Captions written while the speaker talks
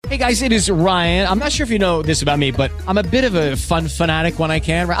Hey guys, it is Ryan. I'm not sure if you know this about me, but I'm a bit of a fun fanatic when I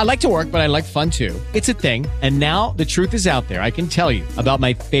can. I like to work, but I like fun too. It's a thing. And now the truth is out there. I can tell you about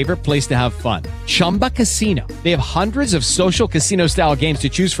my favorite place to have fun. Chumba Casino. They have hundreds of social casino style games to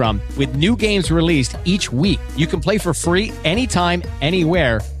choose from with new games released each week. You can play for free anytime,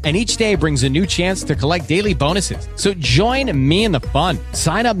 anywhere. And each day brings a new chance to collect daily bonuses. So join me in the fun.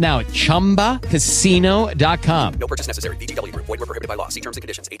 Sign up now at ChumbaCasino.com. No purchase necessary. VGW Group. Void where prohibited by law. See terms and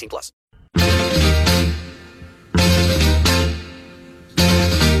conditions. 18+.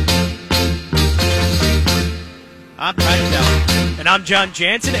 I'm Parx Casino. And I'm Jon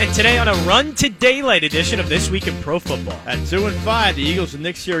Jansen, and today on a Run to Daylight edition of This Week in Pro Football. At 2-5, the Eagles and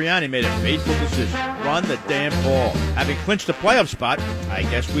Nick Sirianni made a fateful decision. Run the damn ball. Having clinched the playoff spot, I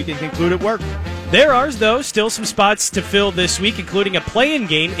guess we can conclude it worked. There are, though, still some spots to fill this week, including a play-in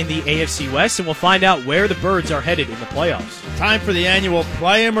game in the AFC West, and we'll find out where the Birds are headed in the playoffs. Time for the annual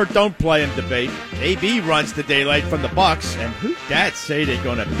play 'em or don't play 'em debate. AB runs the daylight from the Bucs, and who dat say they're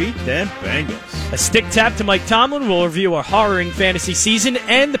going to beat them Bengals? A stick tap to Mike Tomlin will review a horroring fantasy season,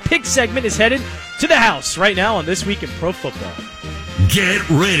 and the pick segment is headed to the house right now on This Week in Pro Football. Get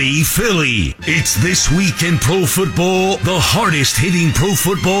ready, Philly. It's This Week in Pro Football, the hardest-hitting pro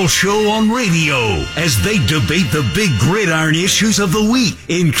football show on radio, as they debate the big gridiron issues of the week,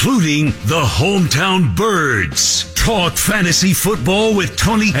 including the hometown Birds. Talk fantasy football with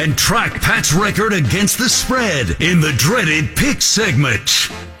Tony and track Pat's record against the spread in the dreaded pick segment.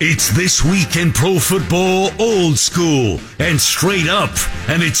 It's This Week in Pro Football, old school and straight up,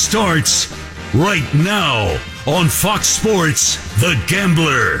 and it starts right now on Fox Sports The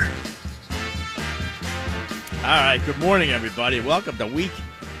Gambler. All right, good morning, everybody. Welcome to Week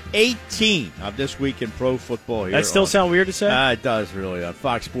 18 of This Week in Pro Football. Here That still sound weird to say? It does, really. On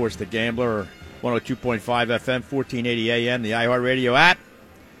Fox Sports The Gambler, 102.5 FM, 1480 AM, the iHeartRadio app.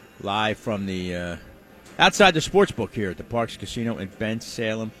 Live from the outside the sportsbook here at the Parx Casino in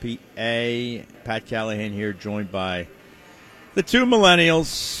Bensalem, PA. Pat Callahan here, joined by the two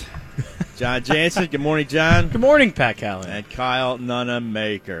millennials. Jon Jansen. Good morning, John. Good morning, Pat Callahan. And Kyle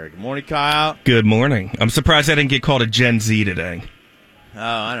Nunnamaker. Good morning, Kyle. Good morning. I'm surprised I didn't get called a Gen Z today. Oh,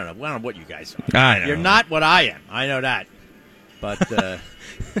 I don't know. I don't know what you guys are. I know. You're not what I am. I know that. But, so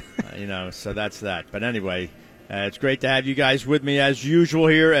that's that. But anyway, it's great to have you guys with me as usual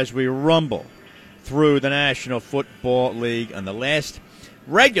here as we rumble through the National Football League on the last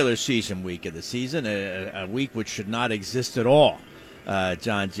regular season week of the season, a week which should not exist at all.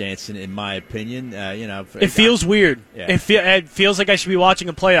 Jon Jansen, in my opinion, it feels weird. Yeah. It feels like I should be watching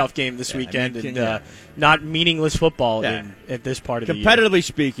a playoff game this weekend, not meaningless football at this part of the year. Competitively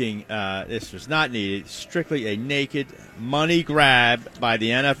speaking, this was not needed. Strictly a naked money grab by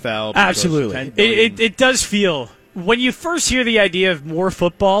the NFL. Absolutely, it does feel. When you first hear the idea of more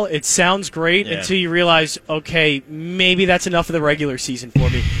football, it sounds great until you realize, okay, maybe that's enough of the regular season for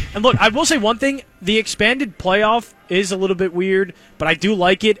me. And look, I will say one thing, the expanded playoff is a little bit weird, but I do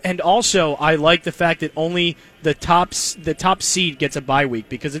like it, and also I like the fact that only the top seed gets a bye week,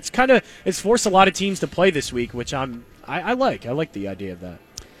 because it's forced a lot of teams to play this week, which I like. I like the idea of that.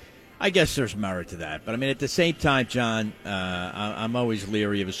 I guess there's merit to that. But, I mean, at the same time, John, I'm always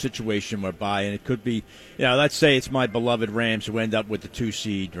leery of a situation whereby, and it could be, let's say it's my beloved Rams who end up with the 2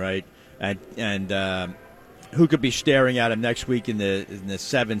 seed, right? And who could be staring at them next week in the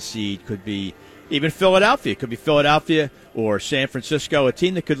 7 seed could be even Philadelphia. It could be Philadelphia or San Francisco, a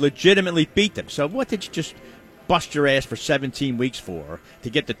team that could legitimately beat them. So what did you just bust your ass for 17 weeks for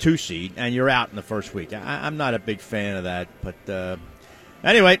to get the 2 seed, and you're out in the first week? I'm not a big fan of that, but...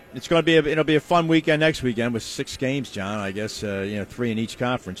 Anyway, it'll be a fun weekend next weekend with 6 games, John. I guess 3 in each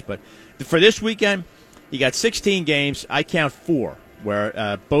conference. But for this weekend, you got 16 games. I count 4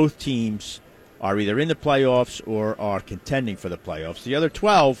 where both teams are either in the playoffs or are contending for the playoffs. The other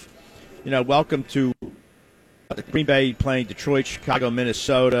 12, welcome to Green Bay playing Detroit, Chicago,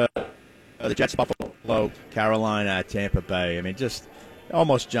 Minnesota, the Jets, Buffalo, Carolina, Tampa Bay. I mean, just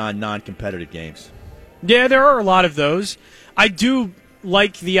almost, John, non-competitive games. Yeah, there are a lot of those. I do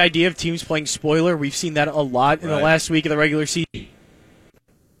like the idea of teams playing spoiler. We've seen that a lot in the last week of the regular season.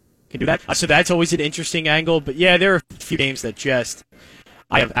 Can do that. So that's always an interesting angle. But, yeah, there are a few games that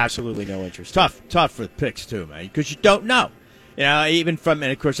I have absolutely no interest in. Tough for the picks, too, man, because you don't know. And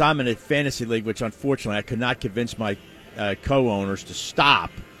of course, I'm in a fantasy league, which unfortunately I could not convince my co-owners to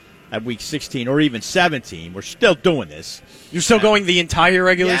stop at week 16 or even 17. We're still doing this. You're still going the entire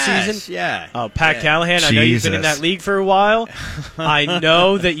regular season? Yeah. Oh, Pat Callahan, I know you've been in that league for a while. I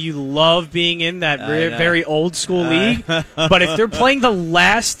know that you love being in that very old school league. But if they're playing the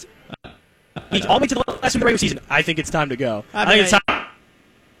last all the way to the last week of the regular season, I think it's time to go. I think it's time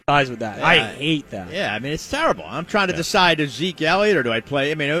eyes with that. I hate that. Yeah, I mean, it's terrible. I'm trying to decide, is Zeke Elliott or do I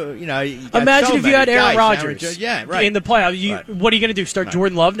play? I mean, you got imagine so if you many had Aaron guys. Rodgers Right. in the playoffs. What are you going to do, start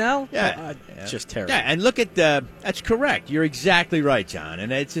Jordan Love now? Yeah. It's just terrible. Yeah, and look at that's correct. You're exactly right, John,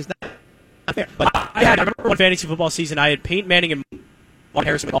 and it's just not fair. But I remember one fantasy football season, I had Peyton Manning and Mark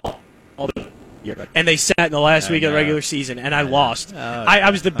Harrison all the year. And they sat in the last week of the regular season, and I lost. I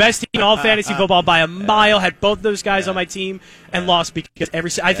was the best team in all fantasy football by a mile, had both those guys on my team, and lost because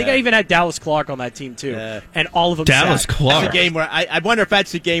I think I even had Dallas Clark on that team, too. And all of them Dallas sat. Clark. that's a game where I wonder if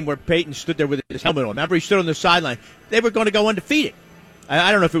that's the game where Peyton stood there with his helmet on. Remember, he stood on the sideline. They were going to go undefeated.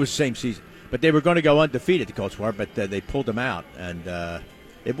 I don't know if it was the same season, but they were going to go undefeated, the Colts were, but they pulled them out. And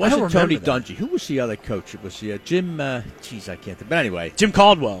it wasn't Tony Dungy. Who was the other coach? It was Jim. I can't think. But anyway, Jim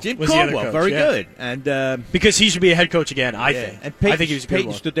Caldwell. Jim was Caldwell, the other coach, very good. And because he should be a head coach again, I think. And I think he was a good Peyton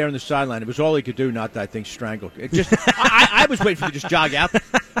one. stood there on the sideline. It was all he could do, not to, I think, strangle. It just, I was waiting for him to just jog out.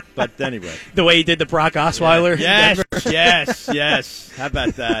 But anyway. The way he did the Brock Osweiler. Yes. How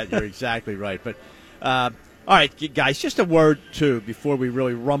about that? You're exactly right. But, all right, guys, just a word, too, before we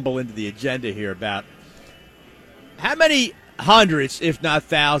really rumble into the agenda here about how many hundreds, if not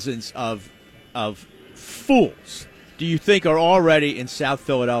thousands, of fools do you think are already in South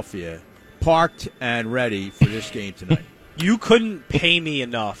Philadelphia parked and ready for this game tonight? You couldn't pay me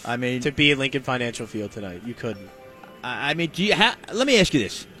enough to be at Lincoln Financial Field tonight. You couldn't. I mean, let me ask you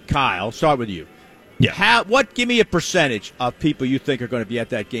this, Kyle. Start with you. Yeah. Give me a percentage of people you think are going to be at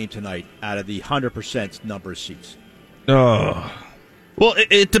that game tonight out of the 100% number of seats? Oh. Well,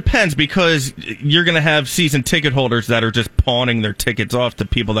 it depends because you're going to have season ticket holders that are just pawning their tickets off to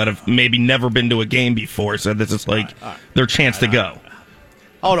people that have maybe never been to a game before. So this is like their chance to go.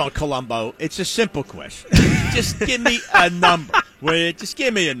 Hold on, Columbo. It's a simple question. Just give me a number. Just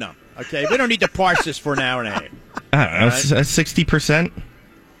give me a number, okay? We don't need to parse this for an hour and a half. I don't know, 60%?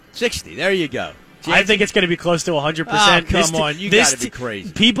 60. There you go. I think it's going to be close to 100%. Oh, come on. You got to be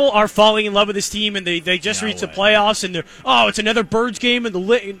crazy. People are falling in love with this team, and they just reached the playoffs, and it's another Birds game.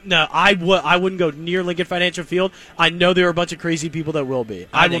 No, I wouldn't go near Lincoln Financial Field. I know there are a bunch of crazy people that will be.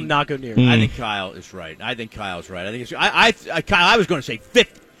 I will not go near. I think Kyle is right. I think Kyle's right. Kyle, I was going to say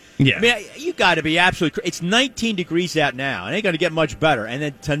 50. Yeah. I mean, you got to be absolutely crazy. It's 19 degrees out now. It ain't going to get much better. And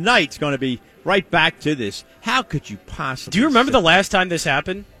then tonight's going to be right back to this. How could you possibly? Do you remember the last time this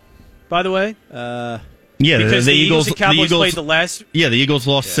happened? By the way, yeah, because the Eagles and Cowboys played the last. Yeah, the Eagles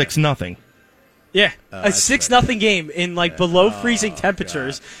lost 6-0. Yeah, a 6-0 game in below freezing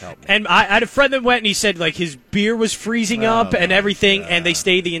temperatures, and I had a friend that went and he said his beer was freezing up and everything, and they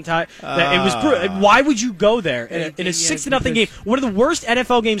stayed the entire. It was. Why would you go there in a 6-0 game? One of the worst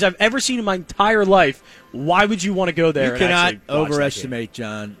NFL games I've ever seen in my entire life. Why would you want to go there? You cannot overestimate,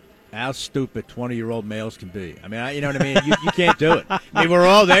 John, how stupid 20-year-old males can be. I mean, you know what I mean? You can't do it. I mean, we're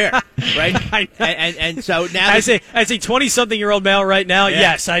all there, right? And so now... As a 20-something-year-old male right now,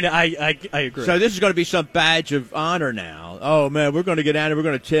 yes, I agree. So this is going to be some badge of honor now. Oh, man, we're going to get out and we're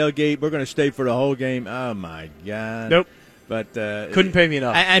going to tailgate. We're going to stay for the whole game. Oh, my God. Nope. But couldn't pay me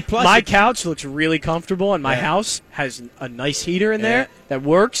enough. And plus my couch looks really comfortable, and my house has a nice heater in there that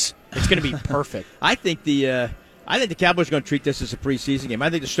works. It's going to be perfect. I think the Cowboys are going to treat this as a preseason game. I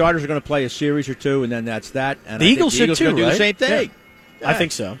think the starters are going to play a series or two, and then that's that. And the Eagles should too, going to do the same thing. Yeah. I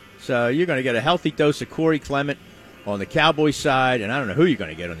think so. So you're going to get a healthy dose of Corey Clement on the Cowboys side, and I don't know who you're going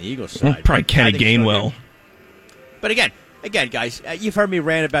to get on the Eagles side. Probably Kenny Gainwell. But again, guys, you've heard me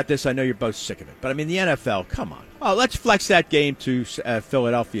rant about this. I know you're both sick of it. But, I mean, the NFL, come on. Oh, let's flex that game to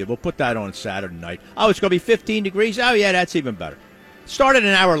Philadelphia. We'll put that on Saturday night. Oh, it's going to be 15 degrees? Oh, yeah, that's even better. Start it an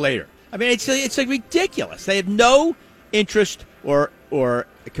hour later. I mean, it's ridiculous. They have no interest or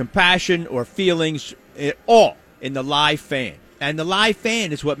compassion or feelings at all in the live fan. And the live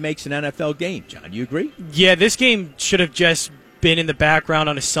fan is what makes an NFL game, John. You agree? Yeah, this game should have just been in the background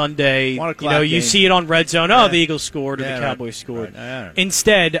on a Sunday. 1 o'clock you game. See it on Red Zone. Oh, the Eagles scored or the Cowboys scored. Right.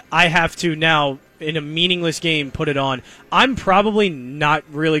 Instead, I have to now, in a meaningless game, put it on. I'm probably not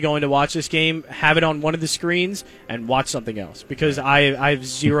really going to watch this game, have it on one of the screens, and watch something else because I have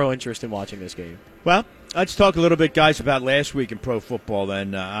zero interest in watching this game. Well, let's talk a little bit, guys, about last week in pro football.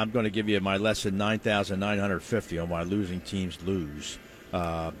 Then I'm going to give you my lesson 9,950 on why losing teams lose.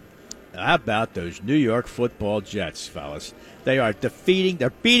 How about those New York football Jets, fellas? They're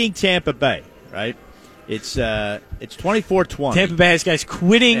beating Tampa Bay, right? It's 24-20. Tampa Bay has guys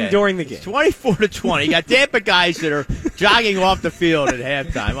quitting during the game. It's 24-20. You got Tampa guys that are jogging off the field at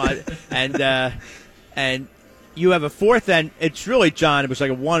halftime, and you have a fourth, and it's really, John, it was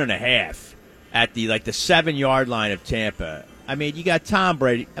like a 1.5 at the 7-yard line of Tampa. I mean, you got Tom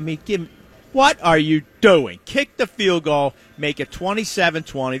Brady. I mean, What are you doing? Kick the field goal, make it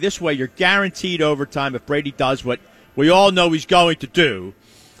 27-20. This way you're guaranteed overtime if Brady does what we all know he's going to do.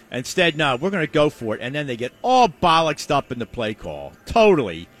 Instead, no, we're going to go for it. And then they get all bollocksed up in the play call.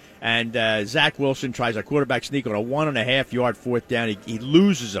 Totally. And Zach Wilson tries a quarterback sneak on a 1.5-yard fourth down. He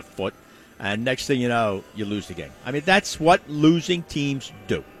loses a foot. And next thing you know, you lose the game. I mean, that's what losing teams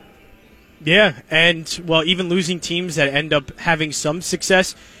do. Yeah, and, well, even losing teams that end up having some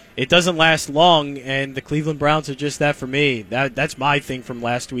success, it doesn't last long, and the Cleveland Browns are just that for me. That's my thing from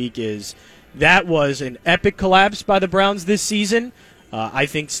last week is that was an epic collapse by the Browns this season. I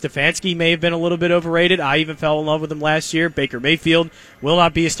think Stefanski may have been a little bit overrated. I even fell in love with him last year. Baker Mayfield will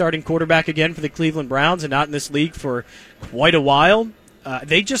not be a starting quarterback again for the Cleveland Browns and not in this league for quite a while.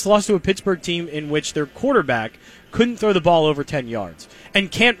 They just lost to a Pittsburgh team in which their quarterback couldn't throw the ball over 10 yards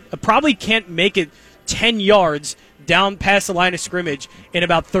and probably can't make it 10 yards down past the line of scrimmage in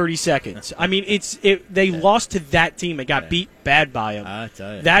about 30 seconds. I mean, they lost to that team and got beat bad by them. I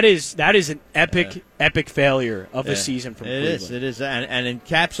tell you. That is an epic failure of a season from Cleveland. It is, and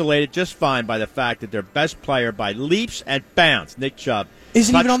encapsulated just fine by the fact that their best player by leaps and bounds, Nick Chubb,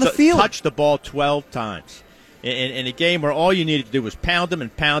 isn't even on the field. Touched the ball 12 times. In a game where all you needed to do was pound him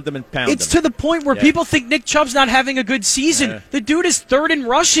and pound him and pound him. It's to the point where people think Nick Chubb's not having a good season. The dude is third in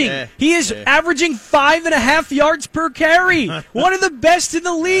rushing. He is averaging 5.5 yards per carry. One of the best in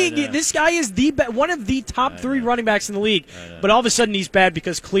the league. This guy is one of the top 3 running backs in the league. But all of a sudden he's bad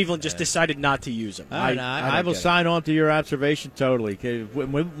because Cleveland just decided not to use him. I will sign on to your observation totally.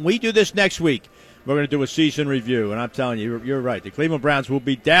 When we do this next week, we're going to do a season review, and I'm telling you, you're right. The Cleveland Browns will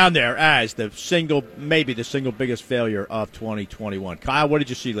be down there as maybe the single biggest failure of 2021. Kyle, what did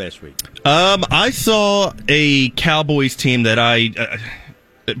you see last week? I saw a Cowboys team that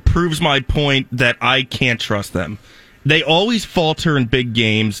it proves my point that I can't trust them. They always falter in big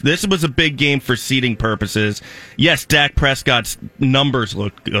games. This was a big game for seeding purposes. Yes, Dak Prescott's numbers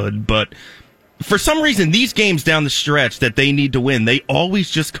look good, but for some reason, these games down the stretch that they need to win, they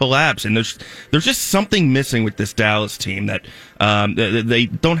always just collapse. And there's just something missing with this Dallas team that they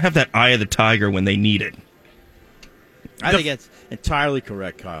don't have that eye of the tiger when they need it. I think that's entirely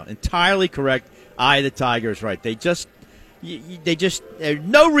correct, Kyle. Entirely correct. Eye of the tiger is right. There's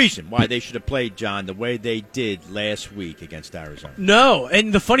no reason why they should have played, John, the way they did last week against Arizona. No,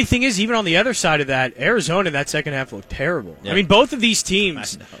 and the funny thing is, even on the other side of that, Arizona in that second half looked terrible. Yeah. I mean, both of these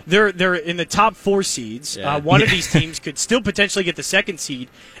teams, they're in the top 4 seeds. Yeah. One of these teams could still potentially get the second seed,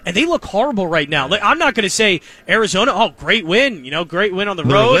 and they look horrible right now. Like, I'm not going to say Arizona, great win, great win on the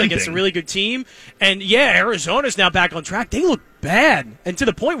road against a really good team. And, Arizona's now back on track. They look bad, and to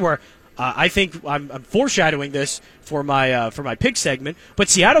the point where I think I'm foreshadowing this for my pick segment, but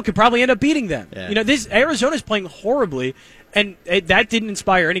Seattle could probably end up beating them. Yeah. This Arizona's playing horribly, and that didn't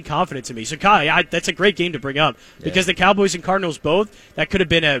inspire any confidence in me. So, Kai, that's a great game to bring up because the Cowboys and Cardinals both, that could have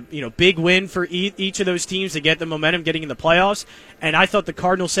been a big win for each of those teams to get the momentum getting in the playoffs. And I thought the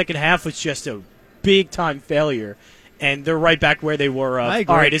Cardinals' second half was just a big time failure. And they're right back where they were. All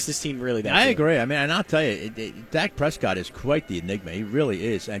right, is this team really that good? I agree. I mean, and I'll tell you, Dak Prescott is quite the enigma. He really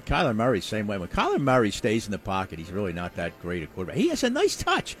is. And Kyler Murray, same way. When Kyler Murray stays in the pocket, he's really not that great a quarterback. He has a nice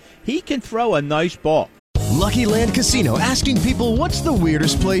touch. He can throw a nice ball. Lucky Land Casino, asking people, what's the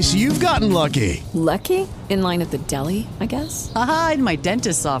weirdest place you've gotten lucky? Lucky? In line at the deli, I guess? Aha, in my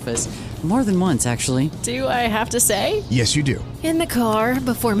dentist's office. More than once, actually. Do I have to say? Yes, you do. In the car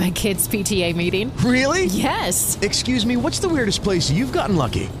before my kids' PTA meeting. Really? Yes. Excuse me, what's the weirdest place you've gotten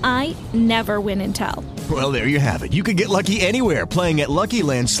lucky? I never win and tell. Well, there you have it. You can get lucky anywhere, playing at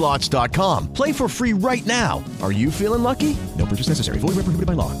LuckyLandSlots.com. Play for free right now. Are you feeling lucky? No purchase necessary. Void where prohibited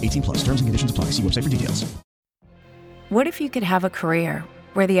by law. 18+. Terms and conditions apply. See website for details. What if you could have a career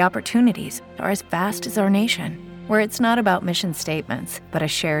where the opportunities are as vast as our nation, where it's not about mission statements, but a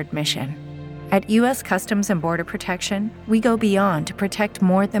shared mission? At U.S. Customs and Border Protection, we go beyond to protect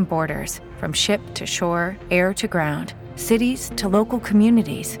more than borders. From ship to shore, air to ground, cities to local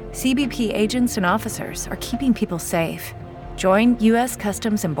communities, CBP agents and officers are keeping people safe. Join U.S.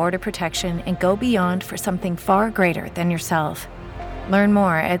 Customs and Border Protection and go beyond for something far greater than yourself. Learn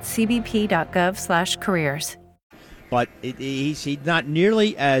more at cbp.gov/careers. But he's not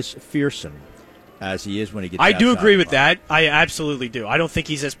nearly as fearsome as he is when he gets I do agree with that. I absolutely do. I don't think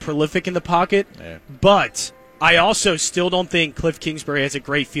he's as prolific in the pocket, but I also still don't think Cliff Kingsbury has a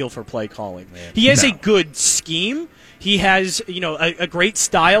great feel for play calling. He has a good scheme. He has, a great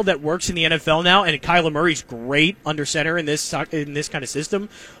style that works in the NFL now, and Kyler Murray's great under center in this kind of system.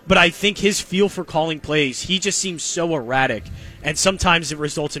 But I think his feel for calling plays, he just seems so erratic, and sometimes it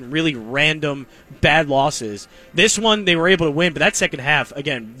results in really random bad losses. This one, they were able to win, but that second half,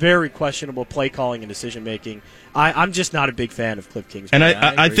 again, very questionable play calling and decision making. I'm just not a big fan of Cliff Kingsbury. And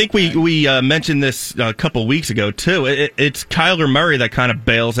I think we mentioned this a couple weeks ago, too. It's Kyler Murray that kind of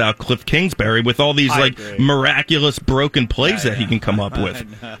bails out Cliff Kingsbury with all these miraculous broken plays that he can come up with.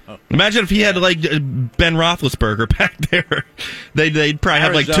 Imagine if he had Ben Roethlisberger back there. They'd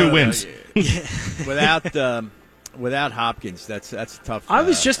probably have 2 wins. Without Hopkins, that's tough. I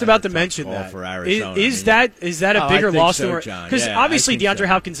was just about to mention that. For Arizona. Is that a bigger loss than because obviously DeAndre so.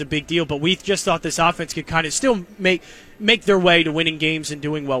 Hopkins is a big deal, but we just thought this offense could kind of still make their way to winning games and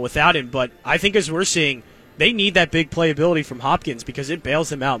doing well without him. But I think as we're seeing, they need that big playability from Hopkins because it bails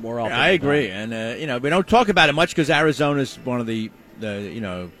them out more often. I agree, and we don't talk about it much because Arizona's one of the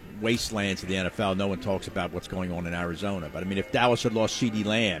wastelands of the NFL. No one talks about what's going on in Arizona. But I mean, if Dallas had lost CeeDee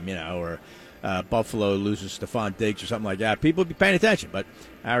Lamb, or Buffalo loses Stephon Diggs or something like that, people would be paying attention. But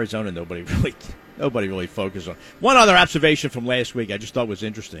Arizona, nobody really focused on. One other observation from last week I just thought was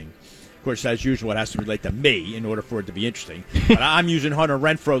interesting. Of course, as usual, it has to relate to me in order for it to be interesting. But I'm using Hunter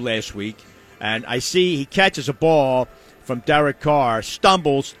Renfrow last week, and I see he catches a ball from Derek Carr,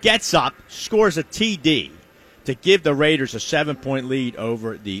 stumbles, gets up, scores a TD to give the Raiders a 7-point lead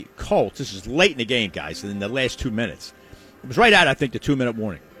over the Colts. This is late in the game, guys, in the last 2 minutes. It was right at, I think, the 2-minute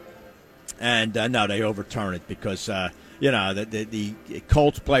warning. And, no, they overturn it because, the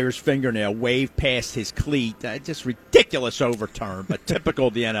Colts player's fingernail waved past his cleat. Just ridiculous overturn, but typical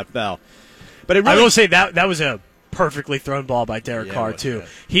of the NFL. But it really, I will say that was a perfectly thrown ball by Derek Carr, too.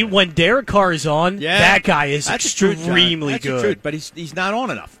 When Derek Carr is on, that guy is extremely good. That's the truth, but he's not on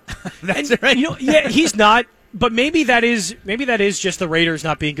enough. He's not. But maybe that is just the Raiders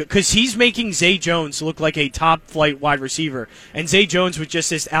not being good because he's making Zay Jones look like a top flight wide receiver, and Zay Jones was just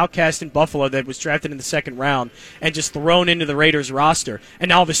this outcast in Buffalo that was drafted in the second round and just thrown into the Raiders roster, and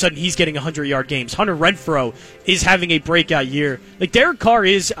now all of a sudden he's getting 100-yard games. Hunter Renfrow is having a breakout year. Derek Carr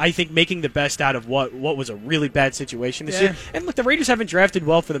is, I think, making the best out of what was a really bad situation this year. And look, the Raiders haven't drafted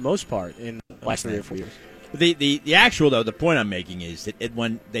well for the most part in the last 3 or 4 years. The actual, though, the point I'm making is that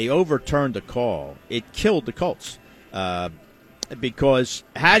when they overturned the call, it killed the Colts. Because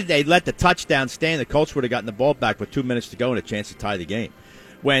had they let the touchdown stand, the Colts would have gotten the ball back with 2 minutes to go and a chance to tie the game.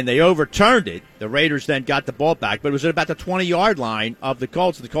 When they overturned it, the Raiders then got the ball back, but it was at about the 20-yard line of the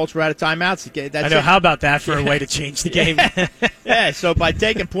Colts. The Colts were out of timeouts. I know. How about that for a way to change the game? So by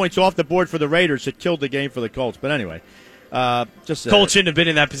taking points off the board for the Raiders, it killed the game for the Colts. But anyway. Colts shouldn't have been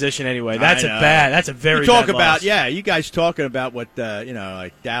in that position anyway. That's a very bad loss. You guys talking about what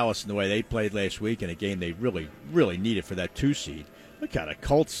like Dallas and the way they played last week in a game they really, really needed for that 2 seed. Look how the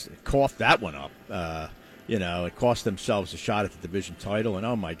Colts coughed that one up. It cost themselves a shot at the division title. And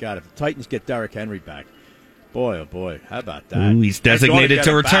oh my God, if the Titans get Derrick Henry back, boy oh boy, how about that? Ooh, he's designated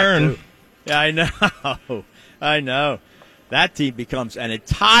to return. Yeah, I know. That team becomes an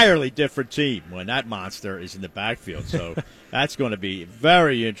entirely different team when that monster is in the backfield. So that's going to be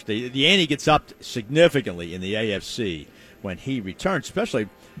very interesting. The ante gets up significantly in the AFC when he returns, especially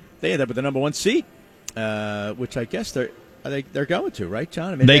they end up with the number 1 seed, which I guess they're going to, right,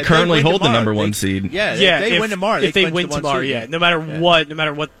 John? I mean, they currently hold the number 1 seed. If they win tomorrow, if they win tomorrow, no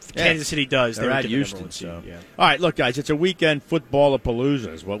matter what Kansas City does, they're at Houston. So. All right, look, guys, it's a weekend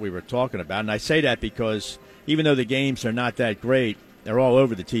football-a-palooza is what we were talking about, and I say that because even though the games are not that great, they're all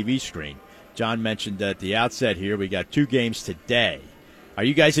over the TV screen. John mentioned at the outset here, we got 2 games today. Are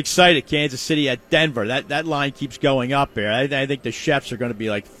you guys excited? Kansas City at Denver. That line keeps going up here. I think the Chefs are going to be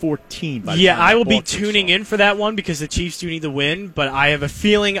like 14 by the time I will be tuning in for that one because the Chiefs do need to win, but I have a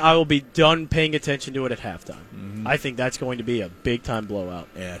feeling I will be done paying attention to it at halftime. Mm-hmm. I think that's going to be a big-time blowout.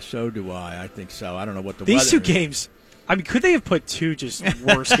 Yeah, so do I. I think so. I don't know what the These 2 is. games, I mean, could they have put 2 just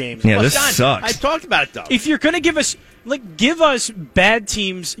worse games? Yeah, this sucks. I talked about it, though. If you're going to give us bad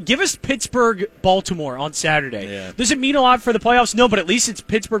teams, give us Pittsburgh, Baltimore on Saturday. Yeah. Does it mean a lot for the playoffs? No, but at least it's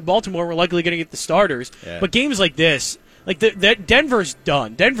Pittsburgh, Baltimore. We're likely going to get the starters. Yeah. But games like this, Denver's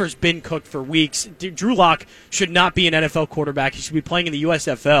done. Denver's been cooked for weeks. Drew Lock should not be an NFL quarterback. He should be playing in the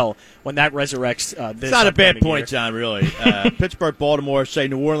USFL when that resurrects this. It's not a bad point, year. John, really. Pittsburgh, Baltimore, say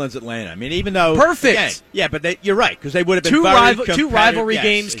New Orleans, Atlanta. I mean, even though... Perfect! Again, but you're right, because they would have been two rivalry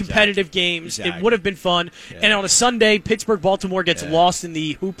games, competitive games. Exactly. It would have been fun. Yeah. And on a Sunday, Pittsburgh, Baltimore gets lost in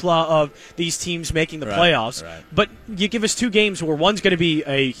the hoopla of these teams making the playoffs. Right. But you give us 2 games where one's going to be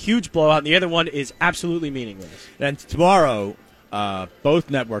a huge blowout and the other one is absolutely meaningless. And tomorrow,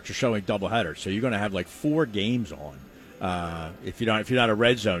 both networks are showing doubleheaders, so you're going to have like 4 games on. If you're not a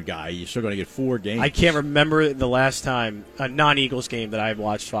red zone guy, you're still going to get 4 games. I can't remember the last time a non-Eagles game that I've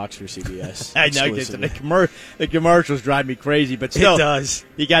watched Fox or CBS. I know the commercials drive me crazy, but still, it does.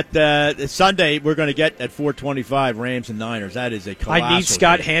 You got Sunday. We're going to get at 4:25 Rams and Niners. That is a colossal I need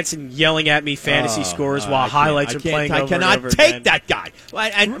Scott game. Hansen yelling at me fantasy scores while highlights are playing. I cannot take that guy.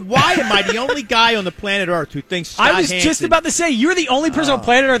 And why am I the only guy on the planet Earth who thinks Scott I was Hansen, just about to say you're the only person on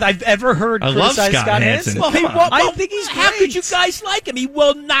planet Earth I've ever heard criticize Scott Hansen. Well, I think he's how great. could you guys like him? He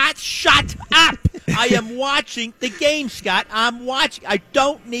will not shut up. I am watching the game, Scott. I'm watching. I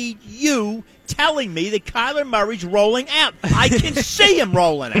don't need you telling me that Kyler Murray's rolling out. I can see him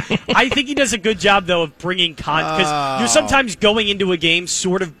rolling out. I think he does a good job, though, of bringing because you're sometimes going into a game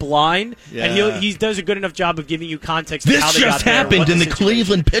sort of blind, and he does a good enough job of giving you context. This of how they just got there, happened in the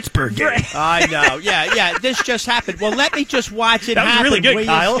Cleveland-Pittsburgh game. I know. Yeah. This just happened. Well, let me just watch it That was happen. really good, will you,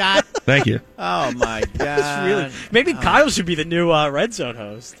 Kyle. Scott? Thank you. Oh, my God. Maybe Kyle should be the new Red Zone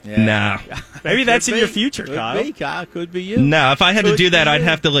host. Yeah. Nah. Maybe that's Could in your be. future, Could Kyle. be, Kyle. Could be you. No, if I had to Could do that, be I'd you.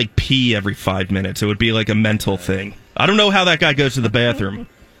 have to pee every 5 minutes. It would be like a mental thing. I don't know how that guy goes to the bathroom.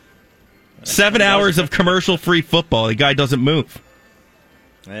 7 hours of commercial-free football. The guy doesn't move.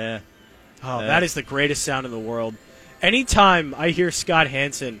 Yeah. Oh, that is the greatest sound in the world. Anytime I hear Scott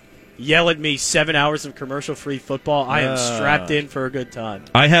Hansen yell at me 7 hours of commercial-free football, I am strapped in for a good time.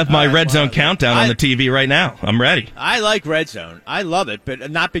 I have my Red Zone countdown on the TV right now. I'm ready. I like Red Zone. I love it, but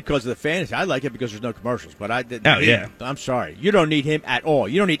not because of the fantasy. I like it because there's no commercials. But I'm sorry. You don't need him at all.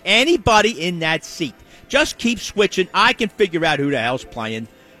 You don't need anybody in that seat. Just keep switching. I can figure out who the hell's playing.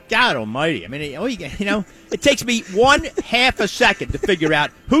 God almighty. I mean, it takes me 1/2 a second to figure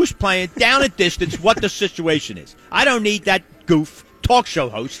out who's playing, down a distance, what the situation is. I don't need that goof talk show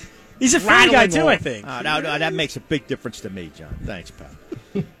host. He's a funny guy, too, I think. No, that makes a big difference to me, John. Thanks,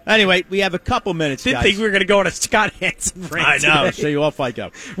 pal. Anyway, we have a couple minutes, Didn't guys. think we were going to go on a Scott Hansen rant I know. today. See, off I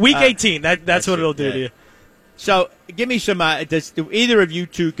go. Week 18, that's what it'll do to you. So, give me some. Do either of you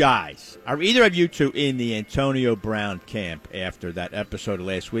two guys, are either of you two in the Antonio Brown camp after that episode of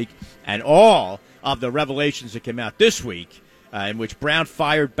last week and all of the revelations that came out this week, in which Brown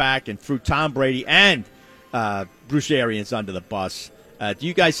fired back and threw Tom Brady and Bruce Arians under the bus? Do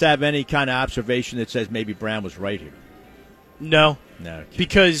you guys have any kind of observation that says maybe Brown was right here? No.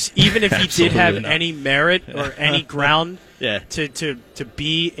 Because even if he did have any merit or any ground to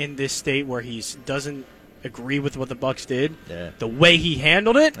be in this state where he doesn't agree with what the Bucs did, the way he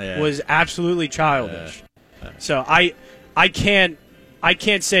handled it was absolutely childish. So I can't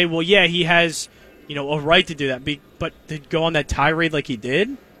say, well, yeah, he has a right to do that, but to go on that tirade like he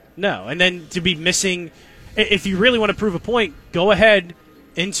did, no. And then to be missing, if you really want to prove a point, go ahead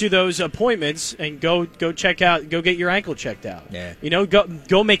into those appointments and go check out, go get your ankle checked out.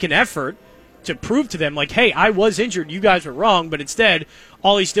 Go make an effort to prove to them, like, hey, I was injured, you guys were wrong, but instead,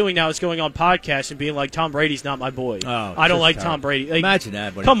 all he's doing now is going on podcasts and being like, Tom Brady's not my boy. I don't like Tom Brady. Like, imagine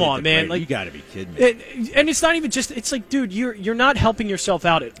that. Come on, man. Like, you got to be kidding me. And it's not even just, it's like, dude, you're not helping yourself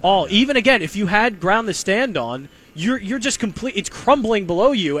out at all. Even, again, if you had ground to stand on, you're just complete. It's crumbling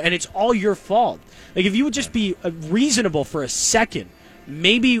below you, and it's all your fault. Like, if you would just be reasonable for a second,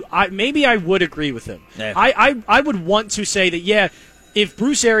 maybe I would agree with him. I would want to say that, yeah, if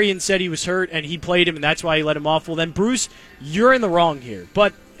Bruce Arians said he was hurt and he played him and that's why he let him off, well, then, Bruce, you're in the wrong here.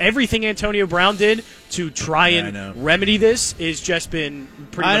 But everything Antonio Brown did to try and remedy this has just been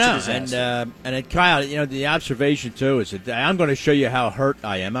pretty much a disaster. And Kyle, the observation, too, is that I'm going to show you how hurt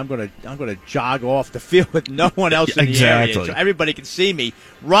I am. I'm going to jog off the field with no one else in the area. So everybody can see me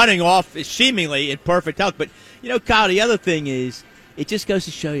running off seemingly in perfect health. But, Kyle, the other thing is, it just goes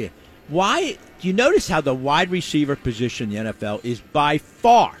to show you, why do you notice how the wide receiver position in the NFL is by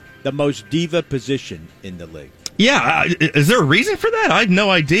far the most diva position in the league? Yeah, is there a reason for that? I have no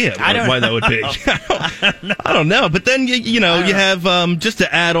idea why that would be. I don't know. But then you have just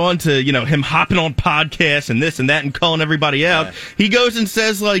to add on to him hopping on podcasts and this and that and calling everybody out. Yeah. He goes and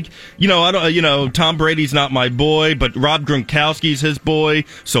says I don't Tom Brady's not my boy, but Rob Gronkowski's his boy.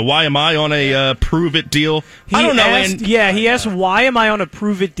 So why am I on a prove it deal? I don't know. He asked, why am I on a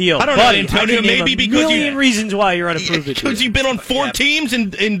prove it deal? I don't know, Antonio. Maybe because million reasons why you're on a prove it deal. Because you've been on 4 teams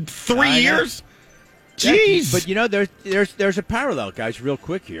in 3 years. Jeez. But there's a parallel, guys, real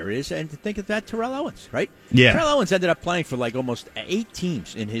quick here, and to think of that, Terrell Owens, right? Yeah. Terrell Owens ended up playing for almost 8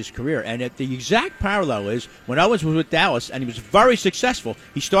 teams in his career, and the exact parallel is when Owens was with Dallas and he was very successful,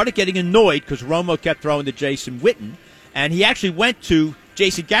 he started getting annoyed because Romo kept throwing to Jason Witten, and he actually went to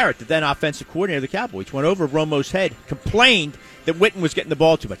Jason Garrett, the then offensive coordinator of the Cowboys, went over Romo's head, complained that Witten was getting the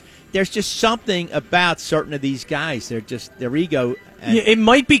ball too much. There's just something about certain of these guys. They're just their ego. Yeah, it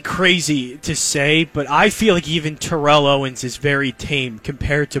might be crazy to say, but I feel like even Terrell Owens is very tame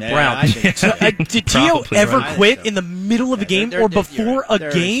compared to Brown. Did Tio ever quit in the middle of a game or before a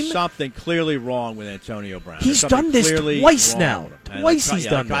game? There's something clearly wrong with Antonio Brown. He's done this twice now. Twice he's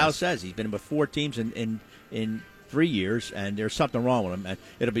done this. Kyle says he's been with 4 teams in 3 years, and there's something wrong with him.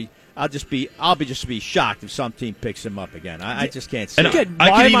 And I'll just be shocked if some team picks him up again. I just can't see it.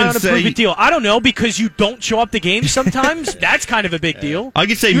 Why am I on a prove-it deal? I don't know, because you don't show up to games sometimes. That's kind of a big deal. I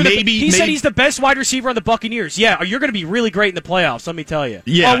could say He said he's the best wide receiver on the Buccaneers. Yeah, you're going to be really great in the playoffs, let me tell you.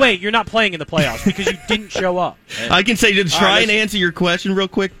 Yeah. Oh, wait, you're not playing in the playoffs because you didn't show up. I can say, to try and answer your question real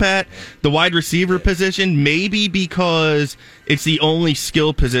quick, Pat, the wide receiver position, maybe because it's the only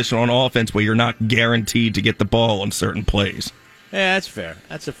skill position on offense where you're not guaranteed to get the ball on certain plays. Yeah, that's fair.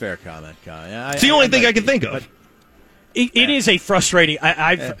 That's a fair comment, Kyle. It's the only thing I can think of. It is a frustrating.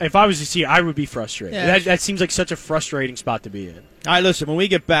 If I was to see it, I would be frustrated. Yeah, that seems like such a frustrating spot to be in. All right, listen, when we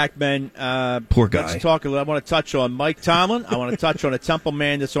get back, Ben, poor guy. Let's talk a little. I want to touch on Mike Tomlin. I want to touch on a Temple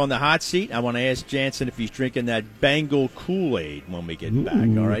man that's on the hot seat. I want to ask Jansen if he's drinking that Bengal Kool-Aid when we get back.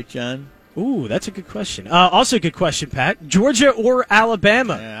 All right, John? Ooh, that's a good question. Also a good question, Pat. Georgia or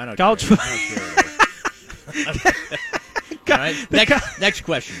Alabama? Yeah, I don't College care. All right. Next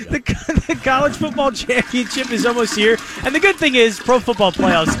question. The college football championship is almost here, and the good thing is pro football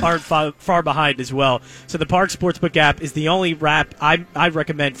playoffs aren't far behind as well. So the Parx Sportsbook app is the only app I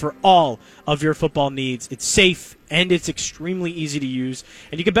recommend for all of your football needs. It's safe, and it's extremely easy to use.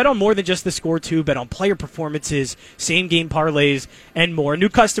 And you can bet on more than just the score, too. Bet on player performances, same-game parlays, and more. New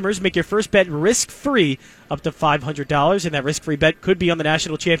customers make your first bet risk-free up to $500, and that risk-free bet could be on the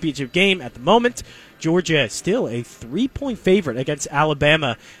national championship game at the moment. Georgia is still a 3-point favorite against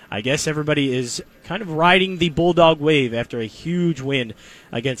Alabama. I guess everybody is kind of riding the Bulldog wave after a huge win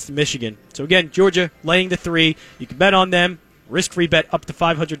against Michigan. So, again, Georgia laying the 3. You can bet on them. Risk-free bet up to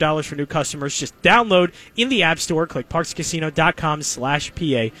 $500 for new customers. Just download in the App Store. Click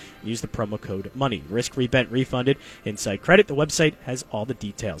parxcasino.com/PA. Use the promo code MONEY. Risk-free bet refunded. Inside credit. The website has all the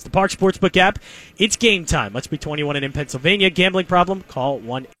details. The Parx Sportsbook app. It's game time. Must be 21 and in Pennsylvania. Gambling problem? Call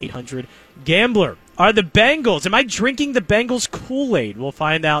 1-800-GAMBLER. Are the Bengals? Am I drinking the Bengals Kool-Aid? We'll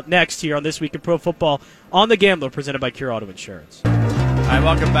find out next here on This Week in Pro Football on The Gambler, presented by Cure Auto Insurance. All right,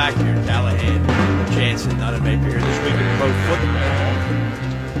 welcome back here. Callahan, Jansen, Nunnamaker here This Week in Pro Football.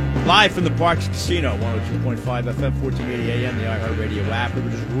 Live from the Parx Casino, 102.5 FM, 1480 AM, the iHeartRadio app. We were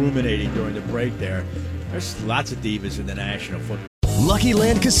just ruminating during the break there. There's lots of divas in the National Football. Lucky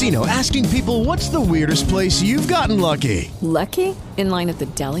Land Casino, asking people, what's the weirdest place you've gotten lucky? Lucky? In line at the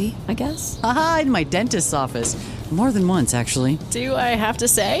deli, I guess? Aha, in my dentist's office. More than once, actually. Do I have to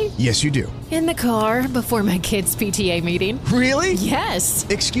say? Yes, you do. In the car before my kids' PTA meeting. Really? Yes.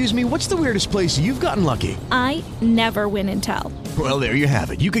 Excuse me, what's the weirdest place you've gotten lucky? I never win and tell. Well, there you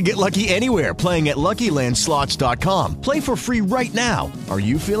have it. You can get lucky anywhere, playing at LuckyLandSlots.com. Play for free right now. Are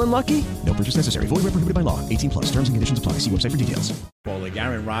you feeling lucky? No purchase necessary. Void where prohibited by law. 18+. Terms and conditions apply. See website for details. Well, like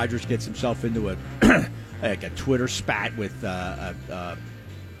Aaron Rodgers gets himself into a Twitter spat with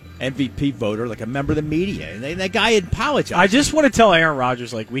MVP voter, like a member of the media, and that guy apologized. I just want to tell Aaron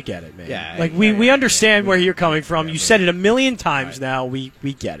Rodgers, we get it, man. Yeah, we understand where you're coming from. You said it a million times now. We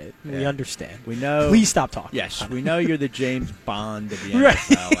get it. Yeah. We understand. We know. Please stop talking. Yes, we know you're the James Bond of the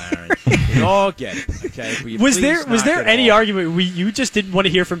NFL, Aaron. We all get it. Okay. Was there any argument? You just didn't want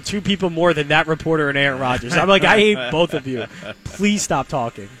to hear from two people more than that reporter and Aaron Rodgers. I'm like, I hate both of you. Please stop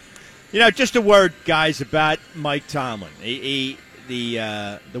talking. Just a word, guys, about Mike Tomlin. The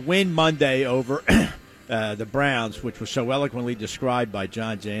win Monday over the Browns, which was so eloquently described by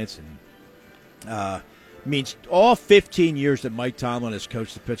Jon Jansen, means all 15 years that Mike Tomlin has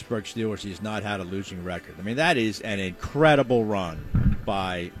coached the Pittsburgh Steelers, he has not had a losing record. I mean, that is an incredible run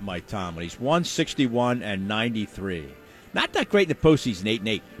by Mike Tomlin. He's 161-93. Not that great in the postseason,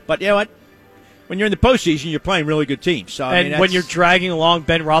 8-8. But you know what? When you're in the postseason, you're playing really good teams. So, when you're dragging along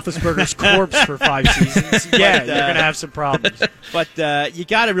Ben Roethlisberger's corpse for 5 seasons, you're going to have some problems. But you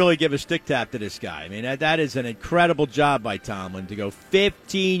got to really give a stick tap to this guy. I mean, that is an incredible job by Tomlin to go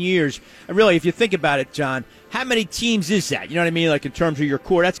 15 years. And really, if you think about it, John, how many teams is that? You know what I mean? Like in terms of your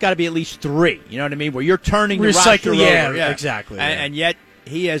core, that's got to be at least 3. You know what I mean? Where you're turning the roster over. Yeah, exactly. And yet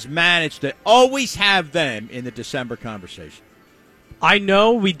he has managed to always have them in the December conversation. I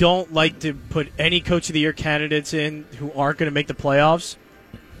know we don't like to put any Coach of the Year candidates in who aren't going to make the playoffs.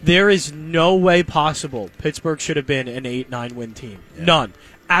 There is no way possible Pittsburgh should have been an 8-9 win team. Yeah. None.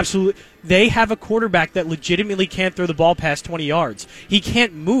 Absolutely. They have a quarterback that legitimately can't throw the ball past 20 yards. He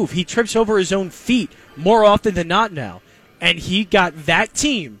can't move. He trips over his own feet more often than not now. and he got that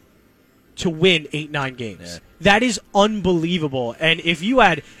team to win 8-9 games. Yeah. That is unbelievable. And if you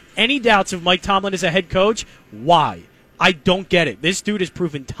had any doubts of Mike Tomlin as a head coach, why? I don't get it. This dude has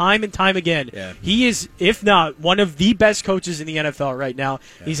proven time and time again. Yeah. He is, if not, one of the best coaches in the NFL right now.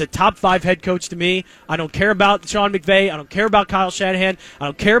 Yeah. He's a top 5 head coach to me. I don't care about Sean McVay. I don't care about Kyle Shanahan. I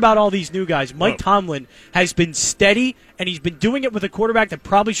don't care about all these new guys. Mike Tomlin has been steady, and he's been doing it with a quarterback that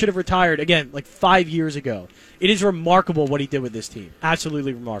probably should have retired, again, like 5 years ago. It is remarkable what he did with this team.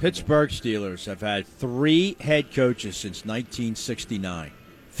 Absolutely remarkable. Pittsburgh Steelers have had 3 head coaches since 1969.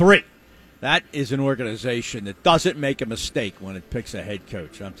 3. That is an organization that doesn't make a mistake when it picks a head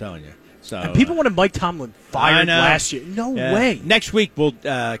coach. I'm telling you. So and people wanted Mike Tomlin fired last year. No way. Next week,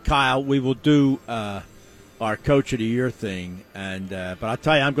 Kyle, we will do our Coach of the Year thing. And but I'll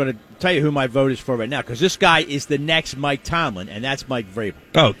tell you, I'm going to tell you who my vote is for right now, because this guy is the next Mike Tomlin, and that's Mike Vrabel.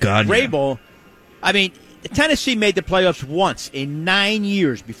 Oh God, Vrabel. Yeah. I mean, Tennessee made the playoffs once in 9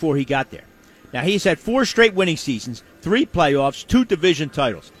 years before he got there. Now he's had 4 straight winning seasons, 3 playoffs, 2 division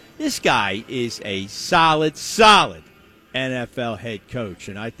titles. This guy is a solid NFL head coach,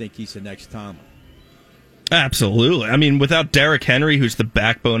 and I think he's the next Tomlin. Absolutely. I mean, without Derrick Henry, who's the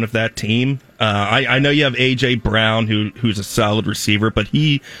backbone of that team, I know you have A.J. Brown, who's a solid receiver, but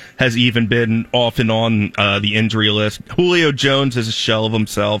he has even been off and on the injury list. Julio Jones is a shell of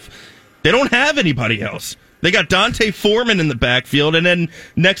himself. They don't have anybody else. They got Dante Foreman in the backfield, and then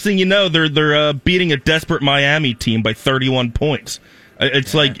next thing you know, they're beating a desperate Miami team by 31 points.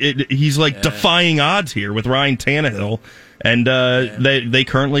 It's he's defying odds here with Ryan Tannehill, and they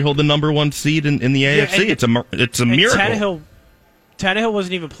currently hold the number 1 seed in the AFC. It's a miracle. Tannehill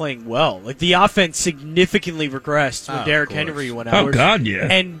wasn't even playing well. Like, the offense significantly regressed when Derrick Henry went out. Oh God, yeah.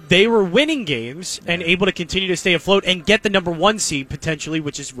 And they were winning games and able to continue to stay afloat and get the number 1 seed potentially,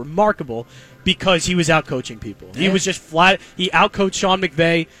 which is remarkable because he was out coaching people. Yeah. He was just flat. He outcoached Sean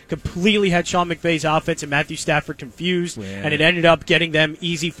McVay, completely had Sean McVay's offense and Matthew Stafford confused, and it ended up getting them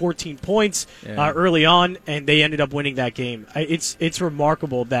easy 14 points early on, and they ended up winning that game. It's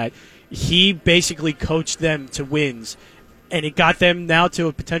remarkable that he basically coached them to wins. And it got them now to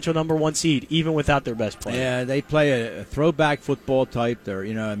a potential number 1 seed, even without their best player. Yeah, they play a throwback football type. They're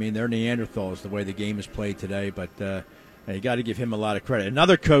Neanderthals the way the game is played today. But you got to give him a lot of credit.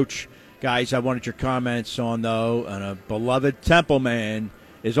 Another coach, guys, I wanted your comments on though, and a beloved Temple man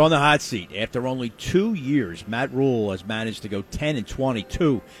is on the hot seat after only 2 years. Matt Rule has managed to go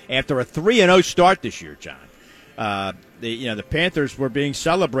 10-22 after a 3-0 start this year, John. The Panthers were being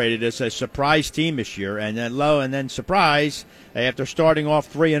celebrated as a surprise team this year, and then surprise, after starting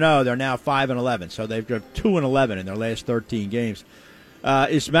off 3-0, they're now 5-11. So they've got 2-11 in their last 13 games.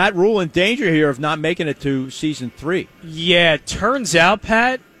 Is Matt Rule in danger here of not making it to season 3? Yeah, turns out,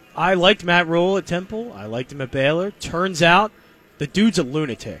 Pat, I liked Matt Rule at Temple. I liked him at Baylor. Turns out the dude's a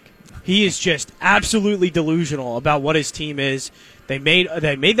lunatic. He is just absolutely delusional about what his team is. They made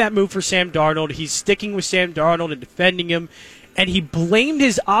that move for Sam Darnold. He's sticking with Sam Darnold and defending him. And he blamed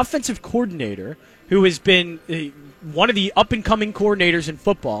his offensive coordinator, who has been one of the up-and-coming coordinators in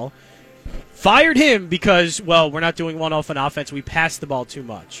football, fired him because, we're not doing one-off on offense. We pass the ball too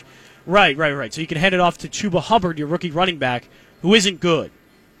much. Right. So you can hand it off to Chuba Hubbard, your rookie running back, who isn't good.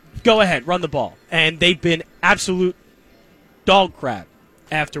 Go ahead, run the ball. And they've been absolute dog crap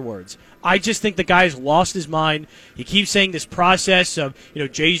afterwards. I just think the guy's lost his mind. He keeps saying this process of,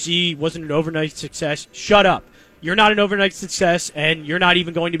 Jay-Z wasn't an overnight success. Shut up. You're not an overnight success, and you're not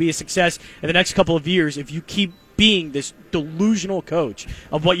even going to be a success in the next couple of years if you keep being this delusional coach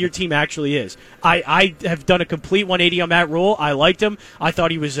of what your team actually is. I have done a complete 180 on Matt Rule. I liked him. I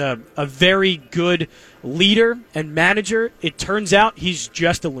thought he was a very good leader and manager. It turns out he's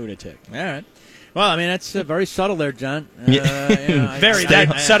just a lunatic. All right. Well, I mean, that's very subtle there, John. Very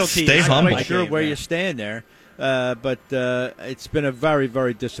subtlety. Stay humble. I'm not quite sure where you stand there. But it's been a very,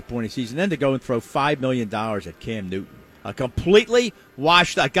 very disappointing season. Then to go and throw $5 million at Cam Newton. A completely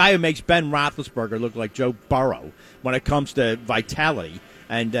washed, a guy who makes Ben Roethlisberger look like Joe Burrow when it comes to vitality.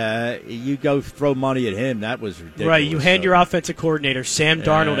 And you go throw money at him. That was ridiculous. Right, you hand your offensive coordinator, Sam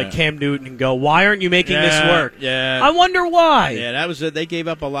Darnold, and Cam Newton, and go, why aren't you making this work? Yeah. I wonder why. Yeah, that was they gave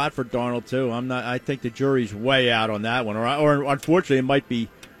up a lot for Darnold, too. I think the jury's way out on that one. Or unfortunately,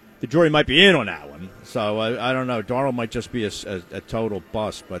 the jury might be in on that one. So I don't know. Darnold might just be a total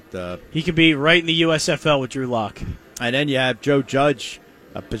bust. But he could be right in the USFL with Drew Lock. And then you have Joe Judge,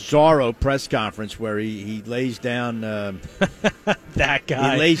 a bizarro press conference where he lays down that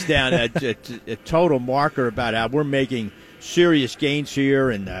guy. He lays down a total marker about how we're making serious gains here,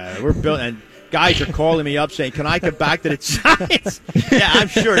 and we're building. And guys are calling me up saying, "Can I come back to the Giants?" Yeah, I'm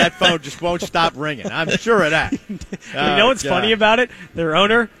sure that phone just won't stop ringing. I'm sure of that. You know what's funny about it? Their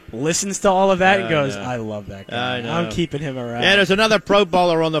owner listens to all of that and goes, know. "I love that guy. I'm keeping him around." Yeah, there's another Pro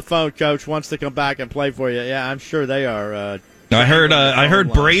Bowler on the phone, Coach, wants to come back and play for you. Yeah, I'm sure they are. I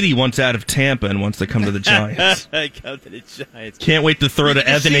heard Brady wants out of Tampa and wants to come to the Giants. Come to the Giants. Can't wait to throw to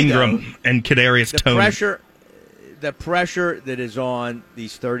Evan Ingram and Kadarius Toney. The pressure that is on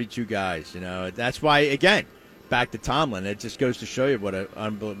these 32 guys, that's why, again, back to Tomlin, it just goes to show you what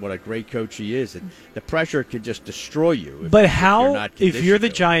a great coach he is. And the pressure can just destroy you. But how, if you're the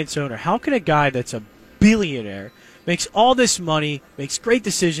Giants owner, how can a guy that's a billionaire, makes all this money, makes great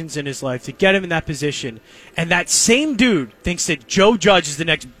decisions in his life to get him in that position, and that same dude thinks that Joe Judge is the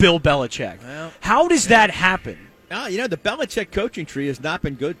next Bill Belichick? Well, how does that happen? The Belichick coaching tree has not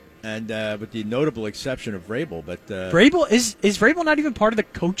been good. And with the notable exception of Vrabel, but Vrabel is Vrabel not even part of the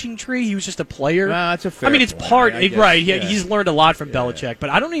coaching tree? He was just a player. Well, that's a fair it's point. part I guess, right. Yeah. He's learned a lot from Belichick,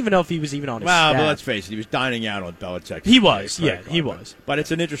 but I don't even know if he was even on his staff. Well, let's face it, he was dining out on Belichick. He was, he was. But it's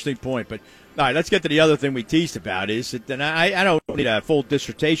an interesting point. But all right, let's get to the other thing we teased about. Is that, and I don't need a full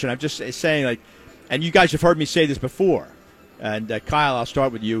dissertation. I'm just saying, and you guys have heard me say this before. And Kyle, I'll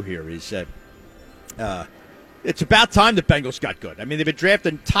start with you here. It's about time the Bengals got good. I mean, they've been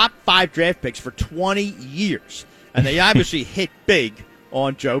drafting top 5 draft picks for 20 years, and they obviously hit big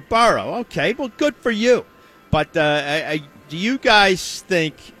on Joe Burrow. Okay, well, good for you. But do you guys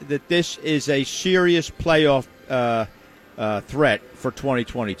think that this is a serious playoff threat for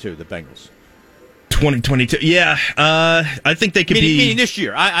 2022, the Bengals? 2022, yeah. I think they could be. Meaning this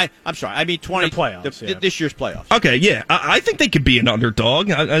year. I'm sorry. I mean, playoffs. This year's playoffs. Okay, yeah. I think they could be an underdog.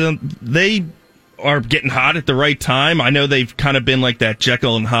 They are getting hot at the right time. I know they've kind of been like that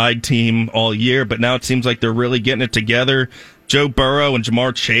Jekyll and Hyde team all year, but now it seems like they're really getting it together. Joe Burrow and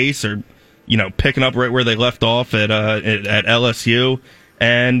Jamar Chase are, picking up right where they left off at LSU.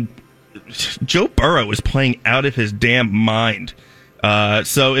 And Joe Burrow is playing out of his damn mind.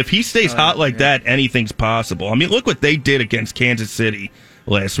 So if he stays hot like that, anything's possible. I mean, look what they did against Kansas City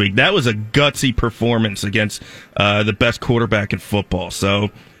last week. That was a gutsy performance against the best quarterback in football. So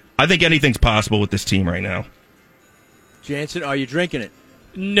I think anything's possible with this team right now. Jansen, are you drinking it?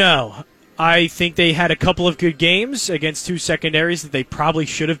 No. I think they had a couple of good games against 2 secondaries that they probably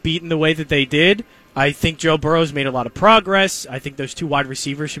should have beaten the way that they did. I think Joe Burrow's made a lot of progress. I think those 2 wide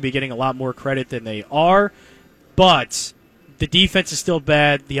receivers should be getting a lot more credit than they are. But the defense is still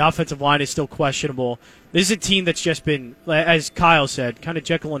bad. The offensive line is still questionable. This is a team that's just been, as Kyle said, kind of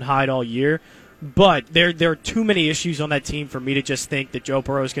Jekyll and Hyde all year. But there are too many issues on that team for me to just think that Joe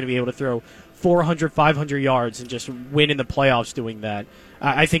Burrow is going to be able to throw 400, 500 yards and just win in the playoffs doing that.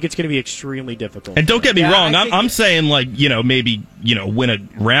 I think it's going to be extremely difficult. And don't get me wrong, I'm saying maybe win a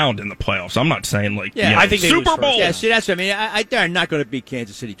round in the playoffs. I'm not saying I think Super Bowl. Yeah, see, that's what I mean. They're not going to beat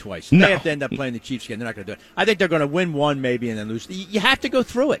Kansas City twice. No. They have to end up playing the Chiefs again. They're not going to do it. I think they're going to win one maybe and then lose. You have to go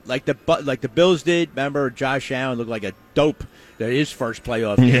through it like the Bills did. Remember, Josh Allen looked like a dope. His first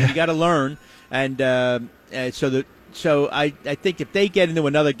playoff game. Yeah. You got to learn, and so I think if they get into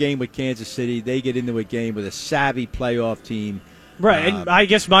another game with Kansas City, they get into a game with a savvy playoff team. Right, and I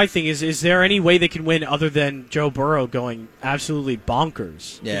guess my thing is there any way they can win other than Joe Burrow going absolutely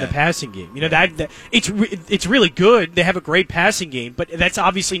bonkers in the passing game? That it's really good. They have a great passing game, but that's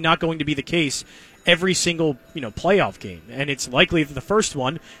obviously not going to be the case every single playoff game. And it's likely that the first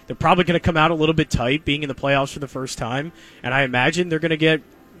one, they're probably going to come out a little bit tight, being in the playoffs for the first time. And I imagine they're going to get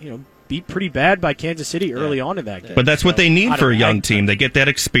beat pretty bad by Kansas City early on in that game. But that's what they need for a young team. They get that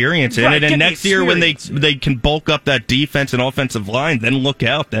experience in it, and next year when they can bulk up that defense and offensive line, then look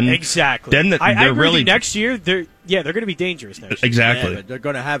out. Then exactly. Then I they're really next year. They're going to be dangerous next year. Exactly. Yeah, but they're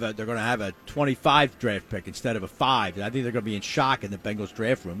going to have a 25 draft pick instead of a 5. I think they're going to be in shock in the Bengals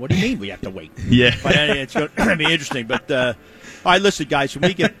draft room. What do you mean we have to wait? Yeah. But it's going to be interesting. But all right, listen, guys. When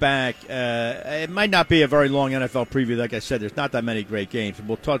we get back, it might not be a very long NFL preview. Like I said, there's not that many great games.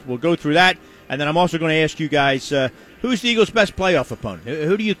 We'll go through that, and then I'm also going to ask you guys who's the Eagles' best playoff opponent.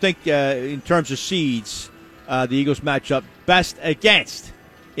 Who do you think, in terms of seeds, the Eagles match up best against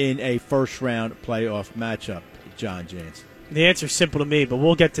in a first-round playoff matchup? Jon Jansen. The answer's simple to me, but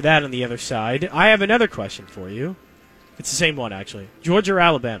we'll get to that on the other side. I have another question for you. It's the same one, actually. Georgia or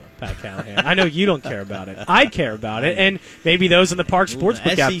Alabama, Pat Callahan? I know you don't care about it. I care about it, and maybe those in the Parx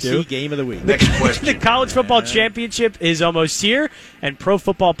Sportsbook app do. SEC game of the week. Next question. The college football championship is almost here, and pro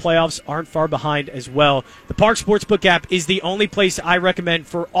football playoffs aren't far behind as well. The Parx Sportsbook app is the only place I recommend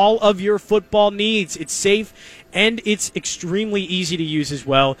for all of your football needs. It's safe, and it's extremely easy to use as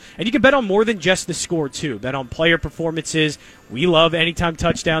well. And you can bet on more than just the score, too. Bet on player performances. We love anytime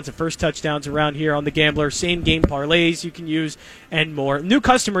touchdowns and first touchdowns around here on The Gambler. Same-game parlays you can use, and more. New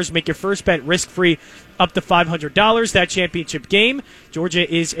customers make your first bet risk-free up to $500. That championship game, Georgia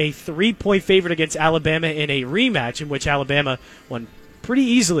is a 3-point favorite against Alabama in a rematch in which Alabama won pretty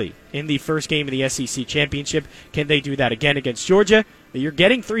easily in the first game of the SEC championship. Can they do that again against Georgia? You're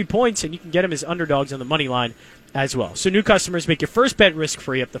getting 3 points, and you can get them as underdogs on the money line as well. So new customers make your first bet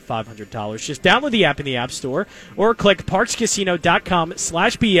risk-free up to $500. Just download the app in the App Store or click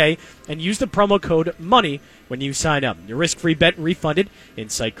parxcasino.com/BA and use the promo code MONEY when you sign up. Your risk-free bet refunded in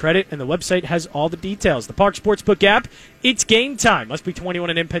site credit, and the website has all the details. The Parx Sportsbook app, it's game time. Must be 21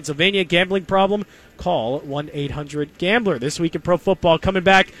 and in Pennsylvania. Gambling problem? Call 1-800-GAMBLER. This week in pro football coming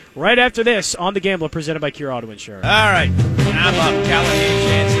back right after this on The Gambler, presented by Cure Auto Insurance. All right. I'm up. Callahan,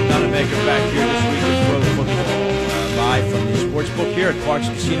 Jansen, Nunnamaker back here this week in pro football. Live from the Sportsbook here at Parx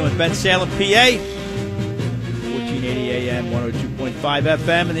Casino in Bensalem, PA. 1480 AM, 102.5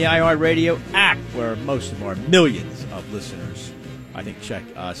 FM, and the iHeartRadio app, where most of our millions of listeners, I think, check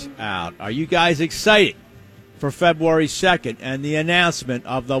us out. Are you guys excited for February 2nd and the announcement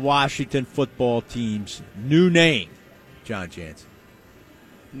of the Washington football team's new name? Jon Jansen.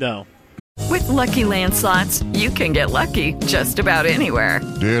 No. With Lucky Land Slots, you can get lucky just about anywhere.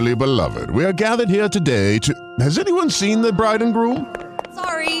 Dearly beloved, we are gathered here today to... Has anyone seen the bride and groom?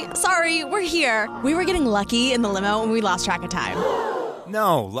 Sorry, we're here. We were getting lucky in the limo and we lost track of time.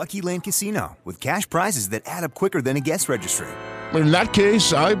 No, Lucky Land Casino, with cash prizes that add up quicker than a guest registry. In that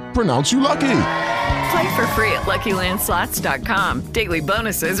case, I pronounce you lucky. Play for free at LuckyLandSlots.com. Daily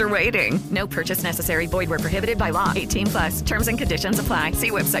bonuses are waiting. No purchase necessary. Void where prohibited by law. 18+. Terms and conditions apply.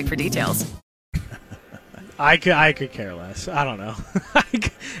 See website for details. I could care less. I don't know.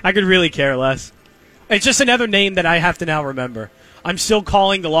 I could really care less. It's just another name that I have to now remember. I'm still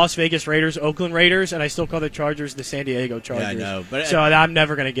calling the Las Vegas Raiders Oakland Raiders, and I still call the Chargers the San Diego Chargers. Yeah, I know. But so I'm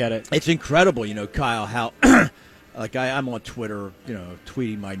never going to get it. It's incredible, Kyle, how like I'm on Twitter,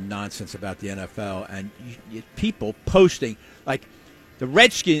 tweeting my nonsense about the NFL, and people posting, like, the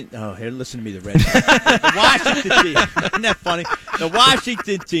Redskins. Oh, here, listen to me, the Redskins. The Washington team. Isn't that funny? The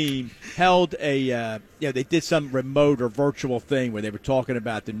Washington team held a, they did some remote or virtual thing where they were talking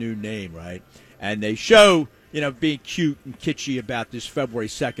about the new name, right? And they show, being cute and kitschy about this February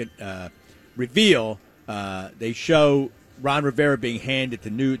 2nd reveal. They show Ron Rivera being handed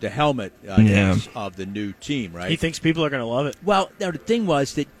the helmet of the new team, right? He thinks people are going to love it. Well, the thing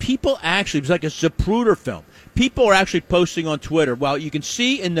was that people actually, it was like a Zapruder film. People are actually posting on Twitter. Well, you can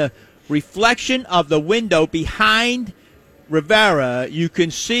see in the reflection of the window behind Rivera, you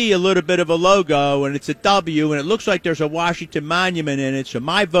can see a little bit of a logo, and it's a W, and it looks like there's a Washington monument in it. So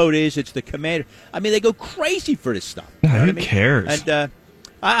my vote is it's the Commander. I mean, they go crazy for this stuff. Who cares? And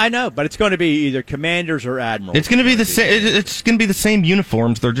I know, but it's going to be either Commanders or Admirals. It's going to be the same. It's going to be the same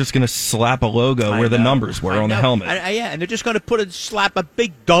uniforms. They're just going to slap a logo where the numbers were on the helmet. And they're just going to slap a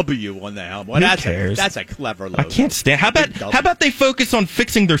big W on the helmet. Well, Who cares? That's a clever logo. I can't stand. How about they focus on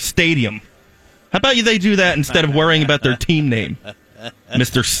fixing their stadium? How about they do that instead of worrying about their team name,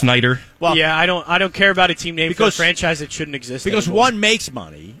 Mr. Snyder? Well, yeah, I don't care about a team name for a franchise that shouldn't exist. Because anymore. one makes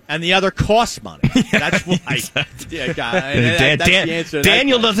money and the other costs money. That's why. Exactly. That's the answer.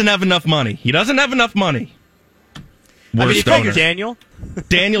 Daniel doesn't have enough money. He doesn't have enough money. Worst owner. Daniel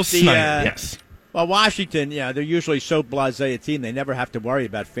Snyder. Yes. Well, Washington, they're usually so blasé a team they never have to worry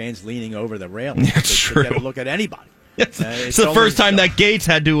about fans leaning over the railing. That's true. To get a look at anybody. It's the first time that Gates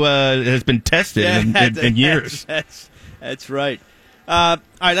has been tested in years. That's right. All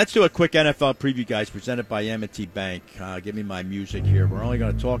right, let's do a quick NFL preview, guys, presented by M&T Bank. Give me my music here. We're only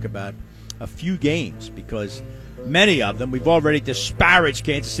going to talk about a few games because many of them, we've already disparaged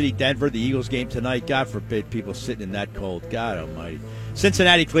Kansas City, Denver, the Eagles game tonight. God forbid people sitting in that cold. God almighty.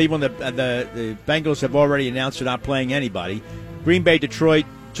 Cincinnati, Cleveland, the Bengals have already announced they're not playing anybody. Green Bay, Detroit.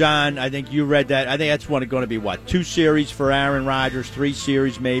 John, I think you read that. I think that's going to be, 2 series for Aaron Rodgers, 3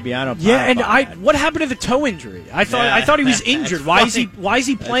 series maybe. I don't. Yeah, and what happened to the toe injury? I thought he was injured. Why is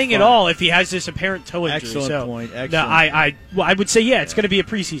he playing at all if he has this apparent toe injury? Excellent point. Excellent. No, I would say it's going to be a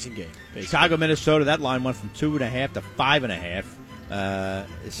preseason game. Basically. Chicago, Minnesota. That line went from 2.5 to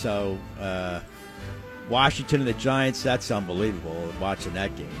 5.5. So Washington and the Giants. That's unbelievable watching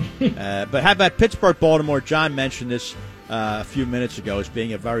that game. But how about Pittsburgh, Baltimore? John mentioned this a few minutes ago as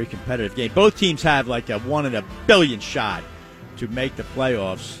being a very competitive game. Both teams have like a 1 in a billion shot to make the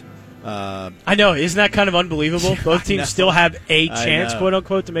playoffs. I know, isn't that kind of unbelievable? Both teams still have a chance, quote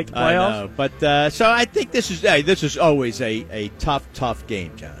unquote, to make the playoffs. I know. But so I think this is always a tough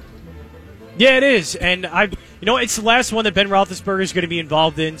game, John. Yeah, it is, and It's the last one that Ben Roethlisberger is going to be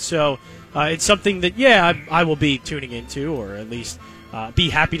involved in, so it's something that, I will be tuning into, or at least be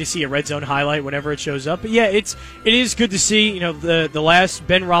happy to see a red zone highlight whenever it shows up. But, it is good to see, the last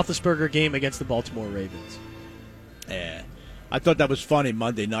Ben Roethlisberger game against the Baltimore Ravens. Yeah. I thought that was funny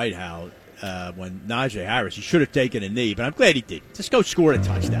Monday night, Hal, when Najee Harris, he should have taken a knee, but I'm glad he did. Just go score a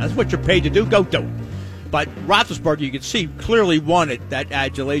touchdown. That's what you're paid to do. Go do it. But Roethlisberger, you can see, clearly wanted that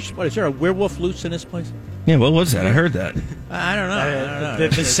adulation. What, is there a werewolf loose in this place? Yeah, what was that? I heard that. I don't know.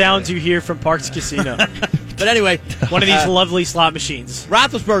 The sounds you hear from Parx Casino. But anyway, one of these lovely slot machines.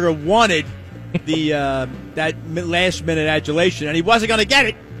 Roethlisberger wanted the that last-minute adulation, and he wasn't going to get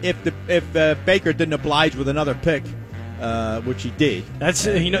it if Baker didn't oblige with another pick, which he did. That's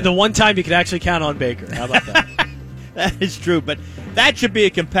the one time you could actually count on Baker. How about that? That is true, but that should be a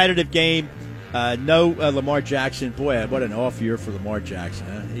competitive game. No Lamar Jackson. Boy, what an off year for Lamar Jackson.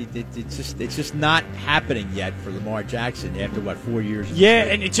 Huh? It's just not happening yet for Lamar Jackson after, 4 years? Yeah,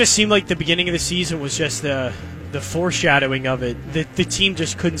 and it just seemed like the beginning of the season was just the foreshadowing of it. The team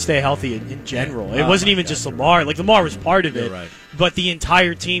just couldn't stay healthy in general. It wasn't even just Lamar. Like, Lamar was part of it, right. But the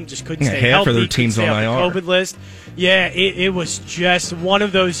entire team just couldn't stay half healthy. Of their teams on IR. The COVID list. Yeah, it was just one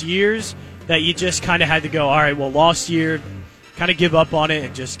of those years that you just kind of had to go, all right, well, lost year, kind of give up on it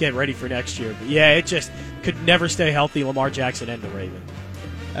and just get ready for next year. But yeah, it just could never stay healthy, Lamar Jackson and the Ravens.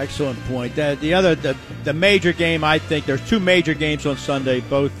 Excellent point. The major game, I think, there's two major games on Sunday,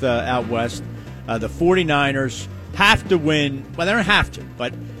 both out west. The 49ers have to win. Well, they don't have to,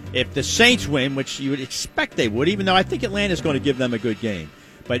 but if the Saints win, which you would expect they would, even though I think Atlanta's going to give them a good game.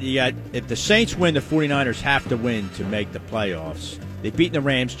 But if the Saints win, the 49ers have to win to make the playoffs. They've beaten the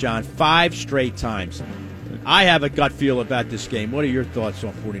Rams, John, 5 straight times. I have a gut feel about this game. What are your thoughts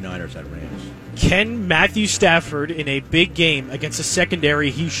on 49ers at Rams? Can Matthew Stafford, in a big game against a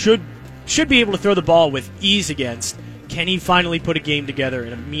secondary he should be able to throw the ball with ease against, can he finally put a game together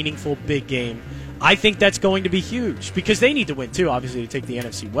in a meaningful big game? I think that's going to be huge because they need to win, too, obviously, to take the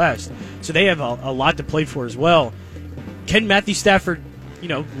NFC West. So they have a lot to play for as well. Can Matthew Stafford,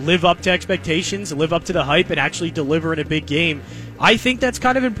 live up to expectations, live up to the hype, and actually deliver in a big game? I think that's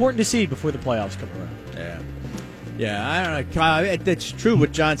kind of important to see before the playoffs come around. Yeah, I don't know, Kyle. It's true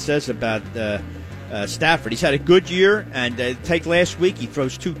what John says about Stafford. He's had a good year, and take last week, he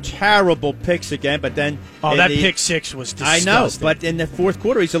throws 2 terrible picks again, but then... that pick 6 was disgusting. I know, but in the fourth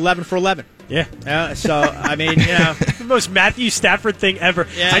quarter, he's 11 for 11. Yeah. So, I mean, the most Matthew Stafford thing ever.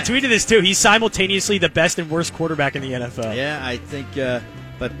 Yeah. I tweeted this, too. He's simultaneously the best and worst quarterback in the NFL. Yeah, I think...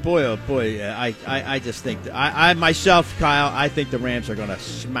 but boy, oh boy, I just think I myself, Kyle, I think the Rams are going to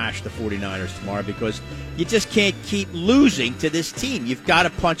smash the 49ers tomorrow because you just can't keep losing to this team. You've got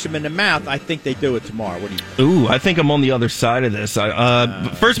to punch them in the mouth. I think they do it tomorrow. What do you think? Ooh, I think I'm on the other side of this.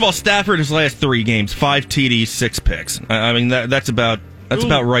 First of all, Stafford his last 3 games, 5 TDs, 6 picks. I mean that's about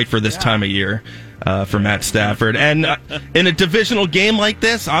right for this time of year. For Matt Stafford. And in a divisional game like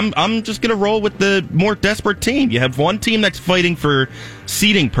this, I'm just going to roll with the more desperate team. You have one team that's fighting for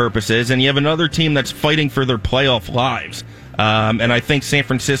seeding purposes, and you have another team that's fighting for their playoff lives. And I think San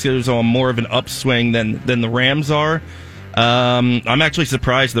Francisco is on more of an upswing than the Rams are. I'm actually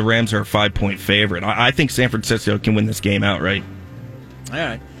surprised the Rams are a 5-point favorite. I think San Francisco can win this game outright. All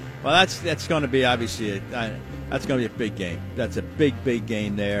right. Well, that's going to be obviously that's going to be a big game. That's a big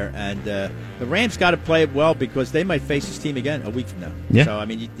game there. And the Rams got to play it well because they might face this team again a week from now. Yeah. So, I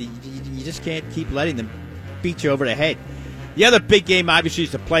mean, you just can't keep letting them beat you over the head. The other big game, obviously,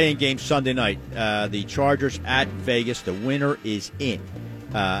 is the play-in game Sunday night. The Chargers at Vegas. The winner is in.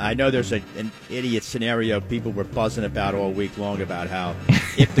 I know there's an idiot scenario people were buzzing about all week long about how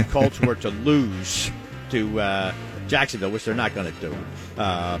if the Colts were to lose to Jacksonville, which they're not going to do,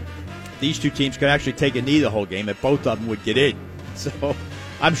 these two teams could actually take a knee the whole game, and both of them would get in. So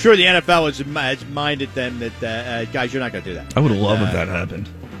I'm sure the NFL has minded them that, guys, you're not going to do that. I would love if that happened.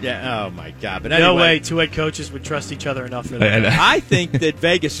 Yeah, oh, my God. But anyway, no way 2 head coaches would trust each other enough for that. I think that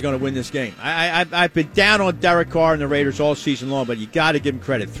Vegas is going to win this game. I've been down on Derek Carr and the Raiders all season long, but you got to give them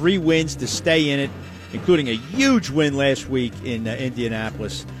credit. 3 wins to stay in it, including a huge win last week in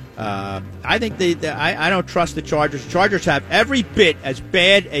Indianapolis. I think I don't trust the Chargers. The Chargers have every bit as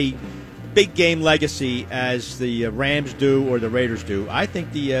bad a big game legacy as the Rams do or the Raiders do. I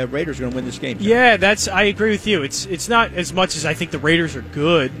think the Raiders are going to win this game. Yeah, I agree with you. It's not as much as I think the Raiders are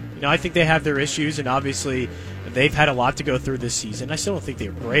good. I think they have their issues, and obviously they've had a lot to go through this season. I still don't think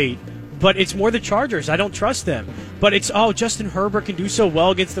they're great, but it's more the Chargers. I don't trust them. But it's, Justin Herbert can do so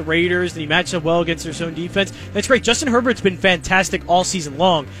well against the Raiders, and he matches up well against their zone defense. That's great. Justin Herbert's been fantastic all season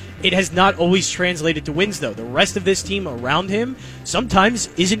long. It has not always translated to wins, though. The rest of this team around him sometimes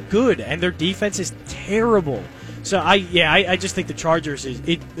isn't good, and their defense is terrible. So, I just think the Chargers,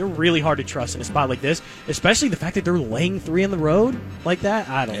 they're really hard to trust in a spot like this, especially the fact that they're laying 3 on the road like that.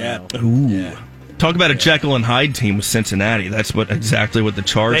 I don't know. Ooh. Yeah. Talk about a Jekyll and Hyde team with Cincinnati. That's exactly what the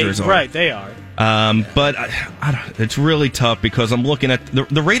Chargers are. Right, they are. But it's really tough because I'm looking at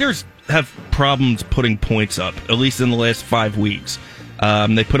the Raiders have problems putting points up, at least in the last 5 weeks.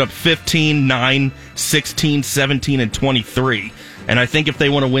 They put up 15, 9, 16, 17, and 23. And I think if they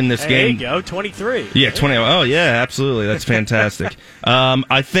want to win this game... There you go, 23. Yeah, 20. Oh, yeah, absolutely. That's fantastic.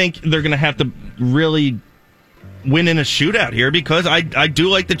 I think they're going to have to really win in a shootout here because I do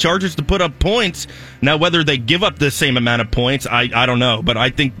like the Chargers to put up points. Now, whether they give up the same amount of points, I don't know. But I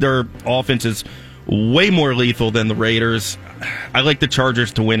think their offense is way more lethal than the Raiders. I like the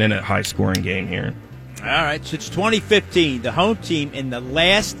Chargers to win in a high-scoring game here. All right, since 2015, the home team in the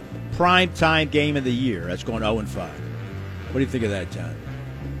last primetime game of the year has gone 0-5. What do you think of that, John?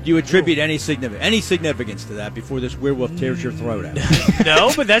 Do you attribute any significance to that before this werewolf tears your throat out?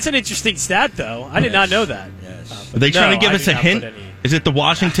 No, but that's an interesting stat, though. I did not know that. Yes. Are they trying to give us a hint? Is it the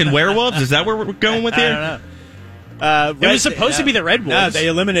Washington Werewolves? Is that where we're going with here? I don't know. It was supposed to be the Red Wolves. No, they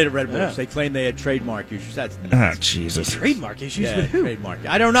eliminated Red Wolves. Yeah. They claimed they had trademark issues. That's nuts. Jesus. Trademark issues with who? Trademark.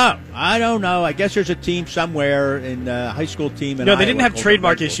 I don't know. I guess there's a team somewhere in a high school team in No, they Iowa didn't have called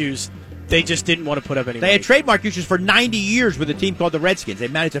trademark the Red Wolves. issues. They just didn't want to put up any They money. had trademark issues for 90 years with a team called the Redskins. They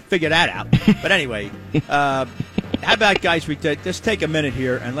managed to figure that out. But anyway, how about, guys, we just take a minute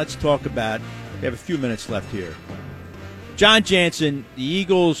here and let's talk about, we have a few minutes left here. Jon Jansen, the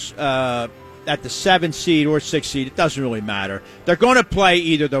Eagles at the 7th seed or 6th seed, it doesn't really matter. They're going to play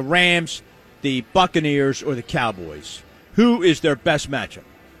either the Rams, the Buccaneers, or the Cowboys. Who is their best matchup?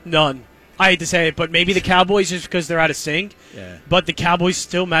 None. I hate to say it, but maybe the Cowboys just because they're out of sync. Yeah. But the Cowboys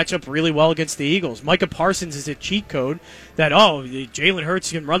still match up really well against the Eagles. Micah Parsons is a cheat code that, Jalen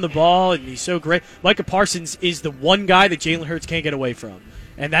Hurts can run the ball and he's so great. Micah Parsons is the one guy that Jalen Hurts can't get away from.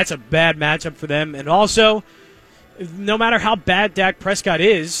 And that's a bad matchup for them. And also, no matter how bad Dak Prescott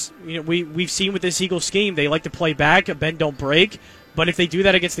is, we've seen with this Eagles scheme, they like to play back, bend don't break. But if they do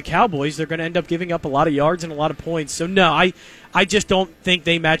that against the Cowboys, they're going to end up giving up a lot of yards and a lot of points. So, no, I just don't think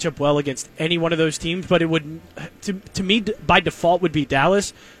they match up well against any one of those teams. But it would, to me, by default, would be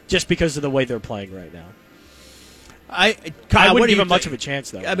Dallas just because of the way they're playing right now. Kyle, I wouldn't give them much of a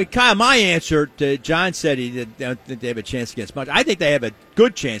chance, though. I mean, Kyle, my answer to John said he don't think they have a chance against much. I think they have a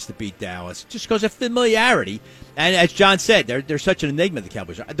good chance to beat Dallas just because of familiarity. And as John said, they're such an enigma, the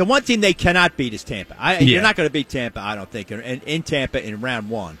Cowboys are. The one team they cannot beat is Tampa. You're not going to beat Tampa, I don't think, in Tampa in round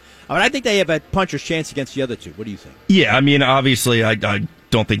one. I mean, I think they have a puncher's chance against the other two. What do you think? Yeah, I mean, obviously, I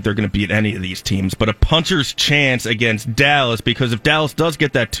don't think they're going to beat any of these teams, but a puncher's chance against Dallas, because if Dallas does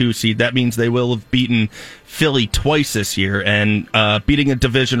get that 2 seed, that means they will have beaten Philly twice this year, and beating a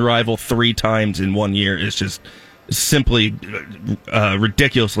division rival 3 times in 1 year is just simply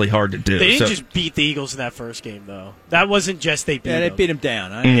ridiculously hard to do. They didn't just beat the Eagles in that first game, though. That wasn't just they beat them. Yeah, they beat them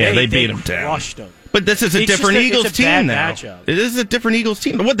down. They beat them down. Crushed them. But this is a different Eagles team now. Matchup. It is a different Eagles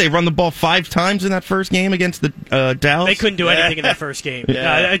team. What, they run the ball 5 times in that first game against the Dallas? They couldn't do anything in that first game.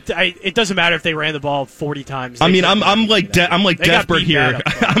 It doesn't matter if they ran the ball 40 times. I mean, I'm desperate here.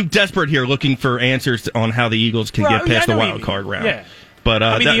 I'm desperate here, looking for answers on how the Eagles can get past the wild card round. Yeah. But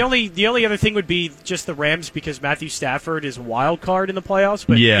I mean, the only other thing would be just the Rams because Matthew Stafford is a wild card in the playoffs.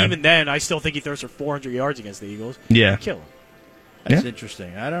 But even then, I still think he throws for 400 yards against the Eagles. Yeah, kill him. That's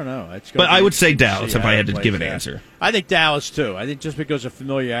interesting. I don't know. But I would say Dallas if I had to give an answer. I think Dallas too. I think just because of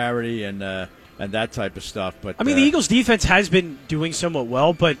familiarity and that type of stuff. But I mean, the Eagles' defense has been doing somewhat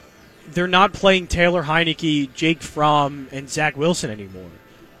well, but they're not playing Taylor Heineke, Jake Fromm, and Zach Wilson anymore.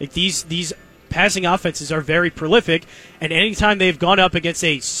 Like these passing offenses are very prolific, and anytime they've gone up against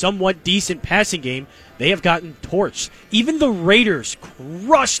a somewhat decent passing game, they have gotten torched. Even the Raiders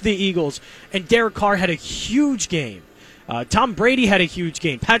crushed the Eagles, and Derek Carr had a huge game. Tom Brady had a huge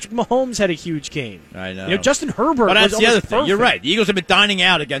game. Patrick Mahomes had a huge game. I know. Justin Herbert but that's was the other perfect. thing. You're right. The Eagles have been dining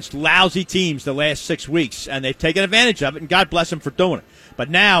out against lousy teams the last 6 weeks, and they've taken advantage of it, and God bless them for doing it. But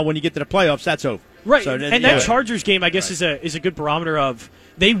now, when you get to the playoffs, that's over. Right, So, and that Chargers game, I guess, is a good barometer of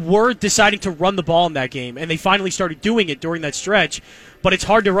they were deciding to run the ball in that game, and they finally started doing it during that stretch. But it's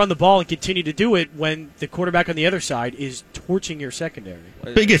hard to run the ball and continue to do it when the quarterback on the other side is torching your secondary.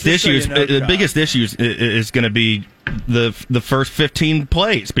 Biggest issues is going to be the first 15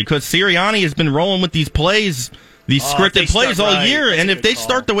 plays, because Sirianni has been rolling with these plays these scripted plays all year. And if they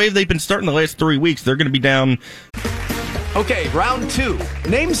start the way they've been starting the last 3 weeks, they're going to be down. Okay, round 2.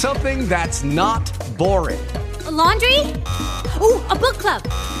 Name something that's not boring. A laundry? Ooh, a book club.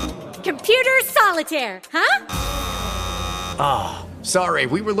 Computer solitaire, huh? Ah, sorry,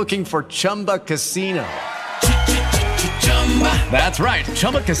 we were looking for Chumba Casino. That's right,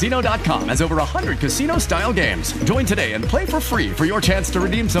 ChumbaCasino.com has over 100 casino-style games. Join today and play for free for your chance to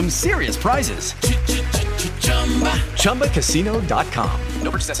redeem some serious prizes. ChumbaCasino.com.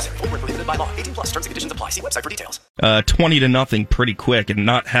 No purchase necessary. Void where prohibited by law. 18+ terms and conditions apply. See website for details. 20-0 pretty quick, and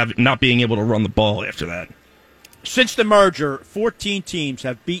not being able to run the ball after that. Since the merger, 14 teams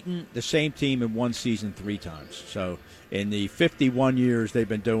have beaten the same team in one season 3 times. So in the 51 years they've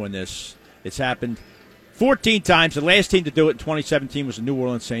been doing this, it's happened 14 times. The last team to do it in 2017 was the New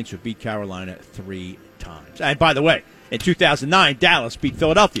Orleans Saints, who beat Carolina 3 times. And by the way, in 2009, Dallas beat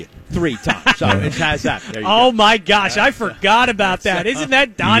Philadelphia 3 times. So it has that. There you go. My gosh, I forgot about that. Isn't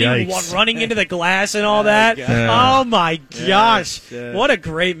that Donnie running into the glass and all that? Oh, my gosh. What a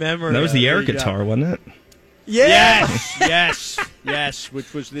great memory. That was the air guitar, wasn't it? Yes.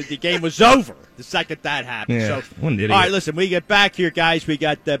 Which was the game was over the second that happened. Yeah, So, what an idiot. all right, listen, we get back here, guys. We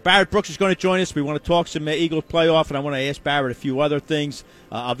got Barrett Brooks is going to join us. We want to talk some Eagles playoff, and I want to ask Barrett a few other things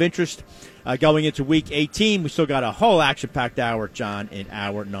of interest going into Week 18. We still got a whole action-packed hour, John, in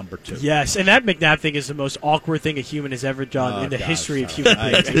hour number 2. Yes, and that McNabb thing is the most awkward thing a human has ever done in the history of human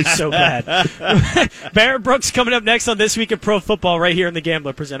beings. It's so bad. Barrett Brooks coming up next on This Week in Pro Football right here in The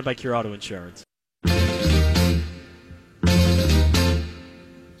Gambler, presented by Cure Auto Insurance.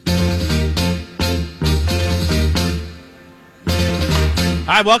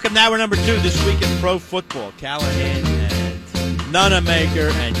 All right, welcome to hour number 2 This Week in Pro Football. Callahan and Nunnamaker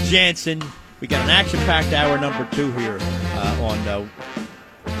and Jansen. We got an action-packed hour number 2 here on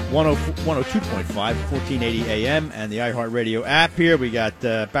 102.5, 1480 AM, and the iHeartRadio app here. We got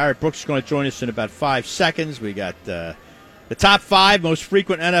Barrett Brooks going to join us in about 5 seconds. We got the top 5 most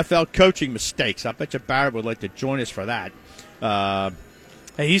frequent NFL coaching mistakes. I bet you Barrett would like to join us for that.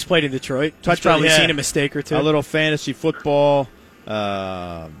 Hey, he's played in Detroit. He's probably seen a mistake or two. A little fantasy football.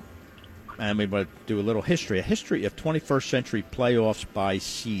 And we want to do a little history of 21st century playoffs by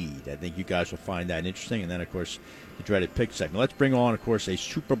seed. I think you guys will find that interesting. And then, of course, the dreaded pick segment. Let's bring on, of course, a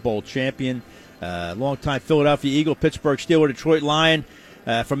Super Bowl champion, longtime Philadelphia Eagle, Pittsburgh Steelers, Detroit Lion,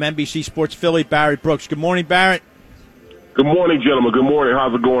 from NBC Sports Philly, Barrett Brooks. Good morning, Barrett. Good morning, gentlemen. Good morning.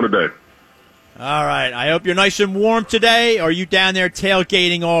 How's it going today? All right. I hope you're nice and warm today. Or are you down there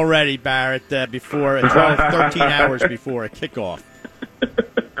tailgating already, Barrett, before 12, 13 hours before a kickoff?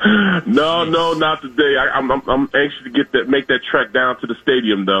 No, not today. I'm anxious to make that trek down to the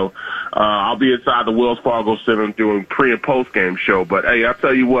stadium, though. I'll be inside the Wells Fargo Center doing pre- and post-game show. But, hey, I'll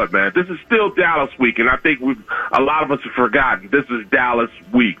tell you what, man, this is still Dallas week, and I think a lot of us have forgotten this is Dallas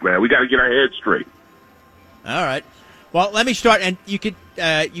week, man. We got to get our heads straight. All right. Well, let me start, and you can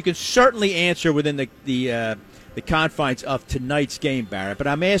certainly answer within the confines of tonight's game, Barrett. But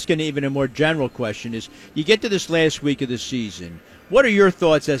I'm asking even a more general question: is you get to this last week of the season, what are your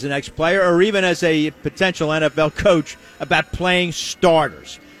thoughts as an ex-player or even as a potential NFL coach about playing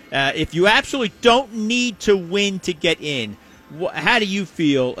starters? If you absolutely don't need to win to get in, how do you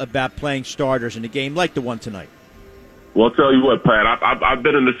feel about playing starters in a game like the one tonight? Well, I'll tell you what, Pat. I've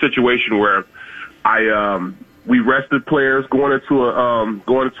been in a situation where we rested players going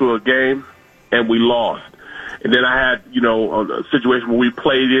into a game, and we lost. And then I had, a situation where we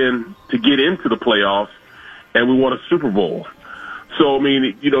played in to get into the playoffs, and we won a Super Bowl. So, I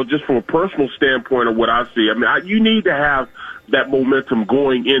mean, just from a personal standpoint of what I see, you need to have that momentum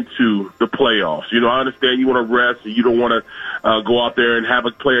going into the playoffs. I understand you want to rest and you don't want to go out there and have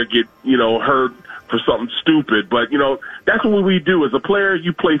a player get, hurt for something stupid. But, that's what we do. As a player,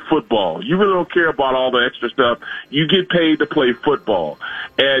 you play football. You really don't care about all the extra stuff. You get paid to play football.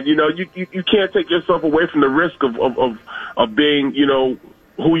 And, you can't take yourself away from the risk of being,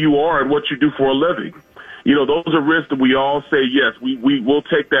 who you are and what you do for a living. Those are risks that we all say, yes, we will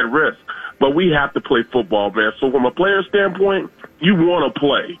take that risk. But we have to play football, man. So from a player standpoint, you want to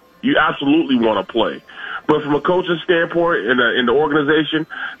play. You absolutely want to play. But from a coaching standpoint in the organization,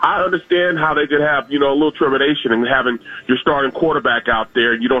 I understand how they could have, a little trepidation in having your starting quarterback out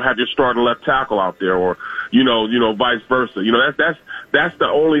there and you don't have your starting left tackle out there or, vice versa. That's the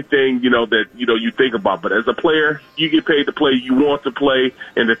only thing, that, you think about. But as a player, you get paid to play. You want to play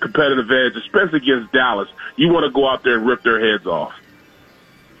in the competitive edge, especially against Dallas. You want to go out there and rip their heads off.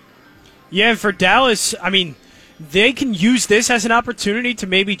 Yeah, and for Dallas, they can use this as an opportunity to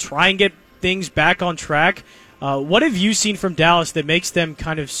maybe try and get things back on track. What have you seen from Dallas that makes them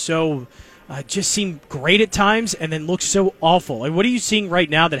kind of so just seem great at times and then look so awful. Like, what are you seeing right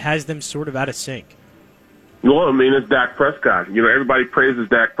now that has them sort of out of sync? Well, I mean, it's Dak Prescott. Everybody praises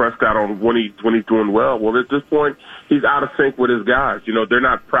Dak Prescott on when he's doing well. Well, at this point, he's out of sync with his guys. They're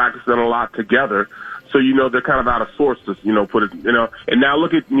not practicing a lot together. So, they're kind of out of sorts to, and now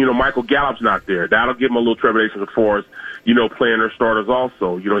look at, Michael Gallup's not there. That'll give him a little trepidation as far as, playing their starters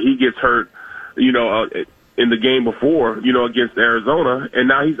also. He gets hurt, in the game before, against Arizona, and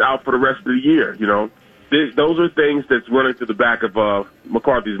now he's out for the rest of the year. Those are things that's running through the back of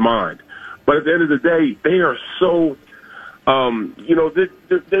McCarthy's mind. But at the end of the day, they are so,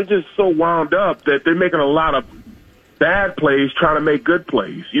 they're just so wound up that they're making a lot of bad plays trying to make good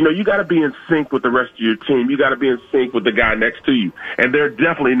plays. You got to be in sync with the rest of your team. You got to be in sync with the guy next to you. And they're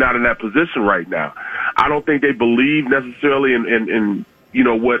definitely not in that position right now. I don't think they believe necessarily in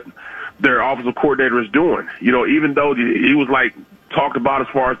what their offensive coordinator is doing. Even though he was talked about as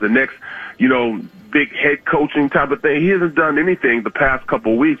far as the next, big head coaching type of thing, he hasn't done anything the past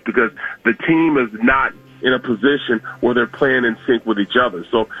couple of weeks because the team is not in a position where they're playing in sync with each other.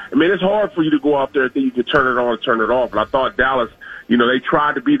 So, I mean, it's hard for you to go out there and think you can turn it on and turn it off. And I thought Dallas, they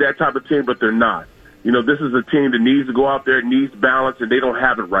tried to be that type of team, but they're not. This is a team that needs to go out there, needs balance, and they don't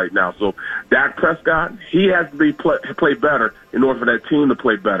have it right now. So Dak Prescott, he has to play better in order for that team to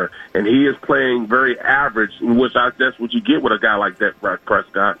play better. And he is playing very average, that's what you get with a guy like that, Dak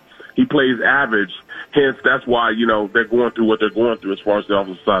Prescott. He plays average. Hence, that's why, they're going through what they're going through as far as the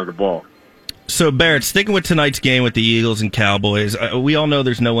offensive side of the ball. So, Barrett, sticking with tonight's game with the Eagles and Cowboys, we all know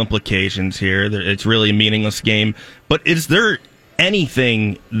there's no implications here. It's really a meaningless game. But is there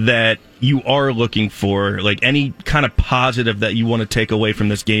anything that you are looking for, like any kind of positive that you want to take away from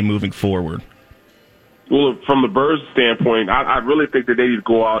this game moving forward? Well, from the Birds' standpoint, I really think that they need to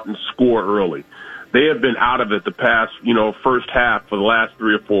go out and score early. They have been out of it the past, first half for the last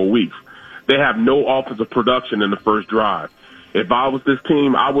 3 or 4 weeks. They have no offensive production in the first drive. If I was this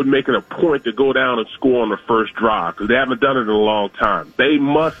team, I would make it a point to go down and score on the first drive because they haven't done it in a long time. They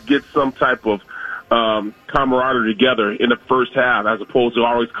must get some type of camaraderie together in the first half as opposed to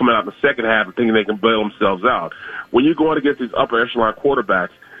always coming out in the second half and thinking they can bail themselves out. When you're going against these upper echelon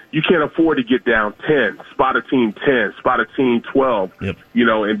quarterbacks, you can't afford to get down 10, spot a team 10, spot a team 12,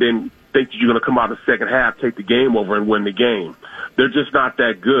 and then think that you're going to come out in the second half, take the game over, and win the game. They're just not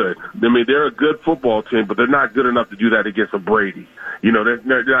that good. I mean, they're a good football team, but they're not good enough to do that against a Brady. They're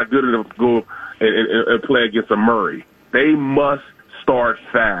not good enough to go and play against a Murray. They must start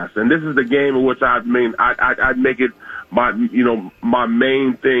fast, and this is the game in which I'd make it my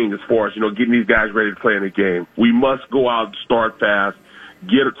main thing as far as getting these guys ready to play in the game. We must go out and start fast,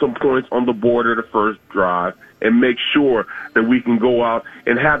 get some points on the board of the first drive, and make sure that we can go out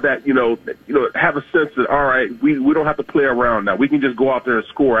and have that, have a sense that, all right, we don't have to play around now. We can just go out there and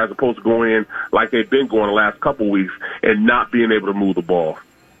score as opposed to going in like they've been going the last couple of weeks and not being able to move the ball.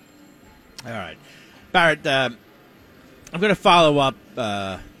 All right. Barrett, I'm going to follow up.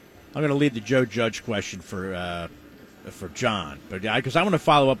 I'm going to leave the Joe Judge question for John, but because I want to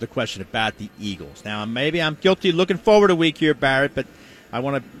follow up the question about the Eagles. Now, maybe I'm guilty looking forward a week here, Barrett, but I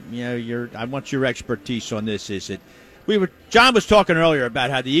want to, I want your expertise on this. John was talking earlier about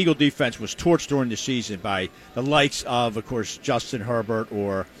how the Eagle defense was torched during the season by the likes of course, Justin Herbert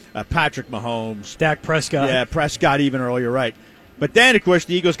or Patrick Mahomes, Dak Prescott. Yeah, Prescott even earlier, right? But then, of course,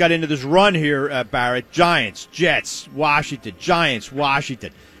 the Eagles got into this run here, Barrett. Giants, Jets, Washington, Giants,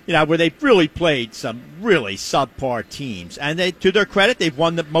 Washington. Where they really played some really subpar teams, and to their credit, they've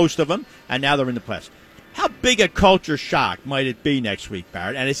won most of them, and now they're in the playoffs. How big a culture shock might it be next week,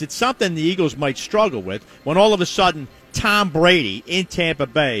 Barrett? And is it something the Eagles might struggle with when all of a sudden Tom Brady in Tampa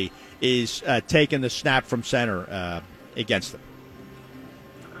Bay is taking the snap from center against them?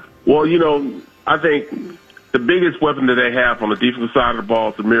 Well, I think the biggest weapon that they have on the defensive side of the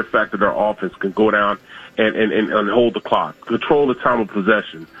ball is the mere fact that their offense can go down and hold the clock, control the time of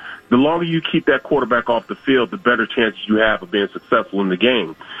possession. The longer you keep that quarterback off the field, the better chances you have of being successful in the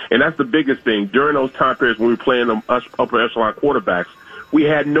game. And that's the biggest thing. During those time periods when we were playing them upper echelon quarterbacks, we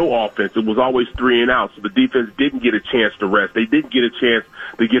had no offense. It was always 3 and out, so the defense didn't get a chance to rest. They didn't get a chance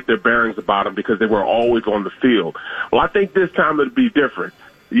to get their bearings about them because they were always on the field. Well, I think this time it'll be different.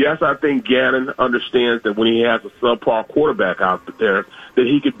 Yes, I think Gannon understands that when he has a subpar quarterback out there, that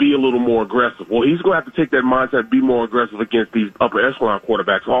he could be a little more aggressive. Well, he's going to have to take that mindset and be more aggressive against these upper echelon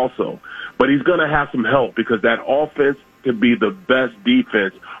quarterbacks also. But he's going to have some help because that offense can be the best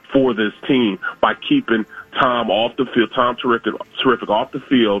defense for this team by keeping Tom off the field, Tom terrific off the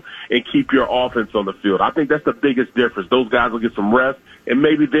field, and keep your offense on the field. I think that's the biggest difference. Those guys will get some rest, and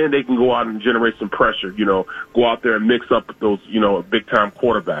maybe then they can go out and generate some pressure, go out there and mix up with those, a big-time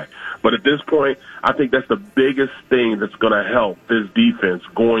quarterback. But at this point, I think that's the biggest thing that's going to help this defense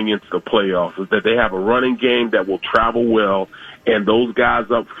going into the playoffs is that they have a running game that will travel well, and those guys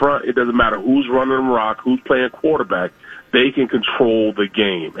up front, it doesn't matter who's running the rock, who's playing quarterback, they can control the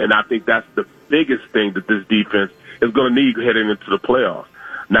game. And I think that's the biggest thing that this defense is going to need heading into the playoffs.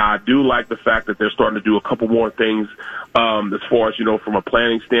 Now, I do like the fact that they're starting to do a couple more things as far as, from a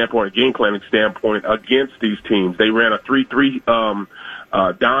planning standpoint, a game planning standpoint against these teams. They ran a 3-3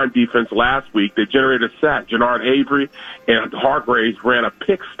 dime defense last week. They generated a sack. Jannard Avery and Hargraves ran a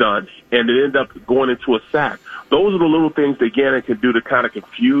pick stunt, and it ended up going into a sack. Those are the little things that Gannon can do to kind of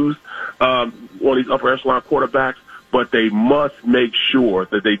confuse one of these upper echelon quarterbacks, but they must make sure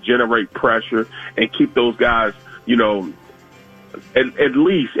that they generate pressure and keep those guys, at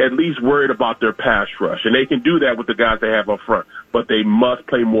least worried about their pass rush. And they can do that with the guys they have up front, but they must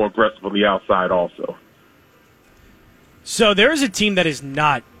play more aggressive on the outside also. So there is a team that is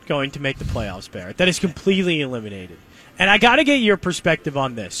not going to make the playoffs, Barrett, that is completely eliminated. And I got to get your perspective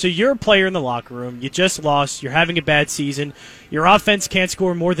on this. So you're a player in the locker room. You just lost. You're having a bad season. Your offense can't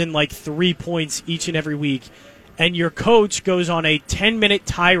score more than 3 points each and every week. And your coach goes on a 10-minute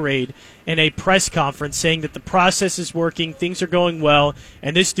tirade in a press conference saying that the process is working, things are going well,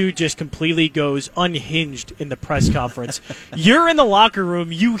 and this dude just completely goes unhinged in the press conference. You're in the locker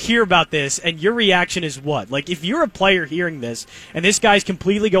room, you hear about this, and your reaction is what? If you're a player hearing this, and this guy's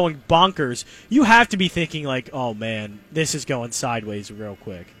completely going bonkers, you have to be thinking oh man, this is going sideways real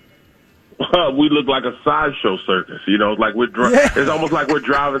quick. We look like a sideshow circus, it's almost like we're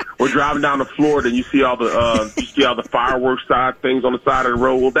driving down to Florida and you see all the fireworks side things on the side of the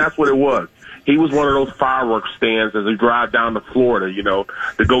road. Well, that's what it was. He was one of those fireworks stands as we drive down to Florida,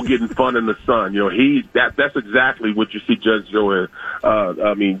 to go getting fun in the sun. That's exactly what you see Judge whatever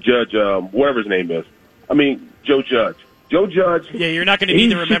his name is. Joe Judge. Joe Judge. Yeah, you're not going to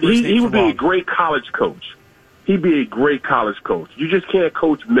need to remember his name. He would be a great college coach. He'd be a great college coach. You just can't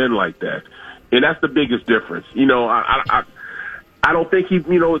coach men like that. And that's the biggest difference. I don't think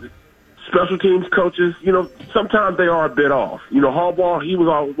special teams coaches, sometimes they are a bit off. Harbaugh, he was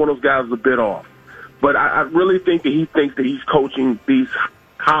always one of those guys a bit off. But I really think that he thinks that he's coaching these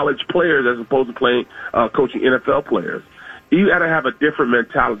college players as opposed to coaching NFL players. You got to have a different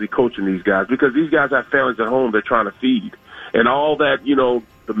mentality coaching these guys because these guys have families at home they're trying to feed. And all that,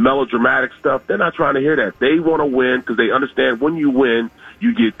 the melodramatic stuff, they're not trying to hear that. They want to win because they understand when you win,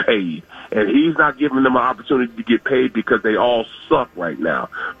 you get paid. And he's not giving them an opportunity to get paid because they all suck right now.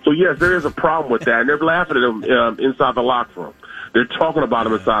 So, yes, there is a problem with that. And they're laughing at him inside the locker room. They're talking about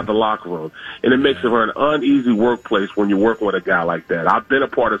him inside the locker room. And it makes it an uneasy workplace when you're working with a guy like that. I've been a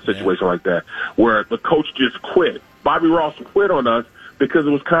part of a situation like that where the coach just quit. Bobby Ross quit on us because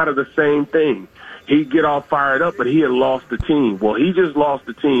it was kind of the same thing. He'd get all fired up, but he had lost the team. Well, he just lost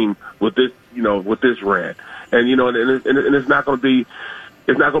the team with this, with this rant. And, and it's not going to be,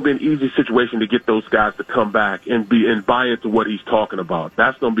 an easy situation to get those guys to come back and buy into what he's talking about.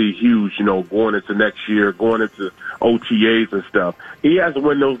 That's going to be huge, going into next year, going into OTAs and stuff. He has to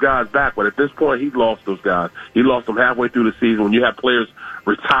win those guys back, but at this point, he lost those guys. He lost them halfway through the season. When you have players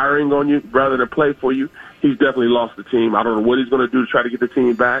retiring on you rather than play for you, he's definitely lost the team. I don't know what he's going to do to try to get the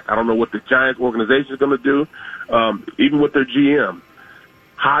team back. I don't know what the Giants organization is going to do, even with their GM.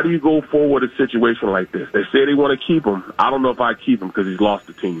 How do you go forward in a situation like this? They say they want to keep him. I don't know if I keep him because he's lost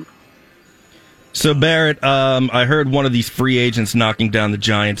the team. So, Barrett, I heard one of these free agents knocking down the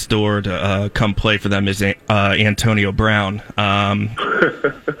Giants' door to come play for them is Antonio Brown.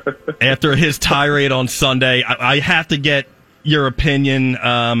 After his tirade on Sunday, I have to get your opinion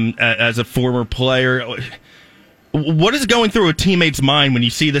as a former player. What is going through a teammate's mind when you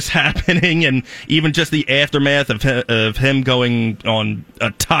see this happening, and even just the aftermath of him going on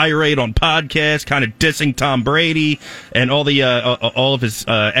a tirade on podcasts, kind of dissing Tom Brady and all of his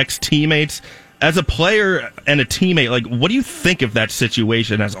ex-teammates? As a player and a teammate, what do you think of that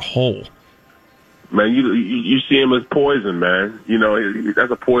situation as a whole? Man, you see him as poison, man.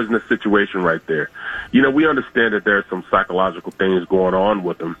 That's a poisonous situation right there. We understand that there's some psychological things going on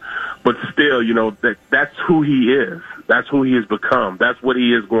with him, but still, that's who he is. That's who he has become. That's what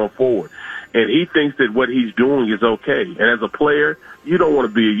he is going forward. And he thinks that what he's doing is okay. And as a player, you don't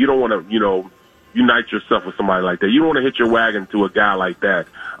want to unite yourself with somebody like that. You don't want to hit your wagon to a guy like that,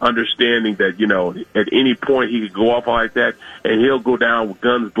 understanding that, at any point he could go off like that and he'll go down with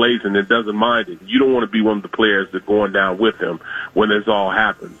guns blazing and doesn't mind it. You don't want to be one of the players that's going down with him when this all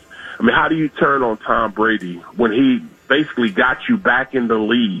happens. I mean, how do you turn on Tom Brady when he basically got you back in the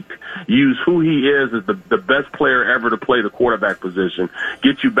league, use who he is as the best player ever to play the quarterback position,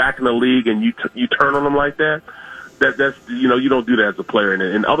 get you back in the league, and you turn on him like that? That's you don't do that as a player,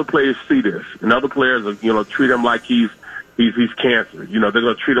 and other players see this, and other players treat him like he's cancer. They're going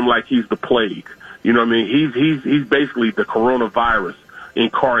to treat him like he's the plague. You know what I mean? He's basically the coronavirus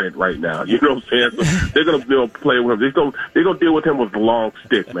incarnate right now. You know what I'm saying? So they're going to play with him. They're going to deal with him with the long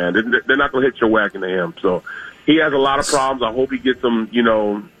stick, man. They're not going to hit your whack into him. So he has a lot of problems. I hope he gets them,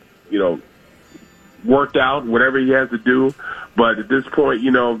 worked out, whatever he has to do. But at this point,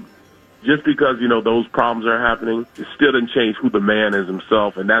 just because, those problems are happening, it still doesn't change who the man is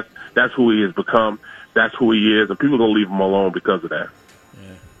himself. And that's who he has become. That's who he is. And people are going to leave him alone because of that.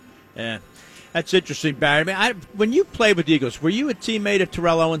 Yeah. That's interesting, Barry. I mean, when you played with the Eagles, were you a teammate of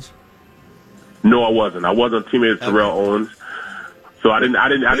Terrell Owens? No, I wasn't. I wasn't a teammate of Terrell Owens. So I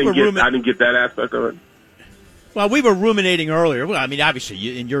didn't get that aspect of it. Well, we were ruminating earlier. Well, I mean,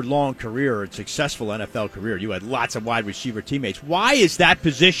 obviously, in your long career and successful NFL career, you had lots of wide receiver teammates. Why is that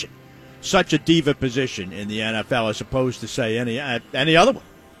position such a diva position in the NFL as opposed to, say, any other one?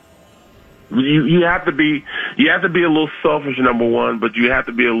 You have to be a little selfish, number one, but you have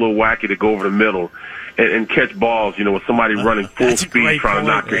to be a little wacky to go over the middle and catch balls. With somebody running full speed trying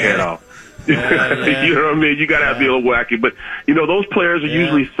to knock your head off. Yeah. You know what I mean? You got to be a little wacky. But those players are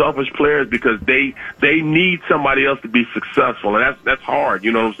usually selfish players because they need somebody else to be successful, and that's hard.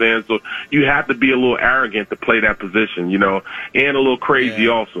 You know what I'm saying? So you have to be a little arrogant to play that position, and a little crazy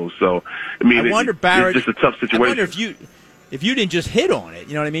also. So I mean, I wonder, Barrett, it's just a tough situation. I wonder if you didn't just hit on it,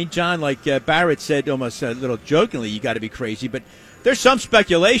 you know what I mean, John? Like Barrett said almost a little jokingly, you got to be crazy. But there's some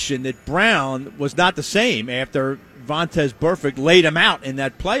speculation that Brown was not the same after Vontaze Burfict laid him out in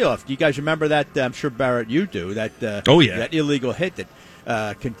that playoff. Do you guys remember that? I'm sure, Barrett, you do. That that illegal hit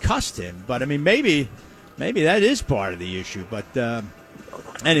that concussed him. But, I mean, maybe that is part of the issue. But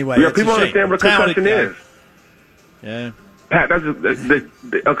anyway, yeah, people understand what a concussion is. Yeah. Pat,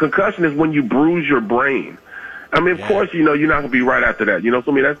 a concussion is when you bruise your brain. I mean, of course, you're not going to be right after that.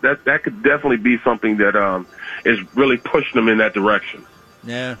 So I mean, that could definitely be something that is really pushing him in that direction.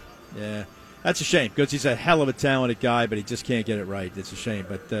 Yeah. That's a shame because he's a hell of a talented guy, but he just can't get it right. It's a shame.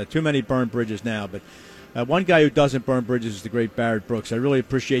 But too many burned bridges now. But one guy who doesn't burn bridges is the great Barrett Brooks. I really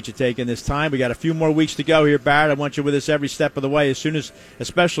appreciate you taking this time. We got a few more weeks to go here, Barrett. I want you with us every step of the way,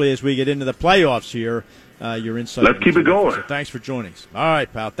 especially as we get into the playoffs here. Your insight. Let's keep it going. So thanks for joining us. All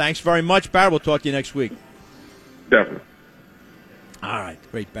right, pal. Thanks very much, Barrett. We'll talk to you next week. Definitely. All right,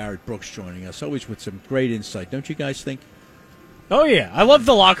 great Barrett Brooks joining us, always with some great insight. Don't you guys think? Oh yeah, I love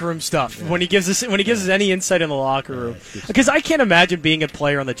the locker room stuff when he gives us any insight in the locker room. Because I can't imagine being a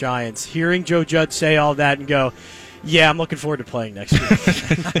player on the Giants, hearing Joe Judge say all that and go, "Yeah, I'm looking forward to playing next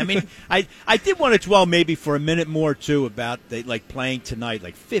week." I mean, I did want to dwell maybe for a minute more too about playing tonight,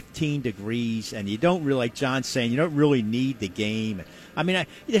 15 degrees, and you don't really, like John's saying, you don't really need the game. I mean,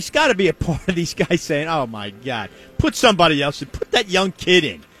 there's got to be a part of these guys saying, "Oh my God, put somebody else in, put that young kid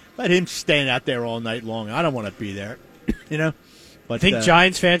in, let him stand out there all night long. I don't want to be there," But I think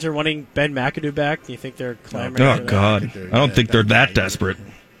Giants fans are wanting Ben McAdoo back. Do you think they're clamoring? Oh God, I don't think they're that desperate.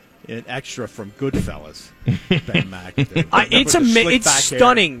 An extra from Goodfellas, Ben McAdoo. It's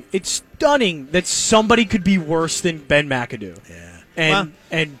stunning. It's stunning that somebody could be worse than Ben McAdoo. Yeah,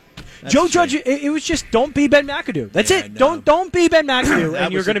 and Joe Judge, it was just don't be Ben McAdoo. That's it. No. Don't be Ben McAdoo,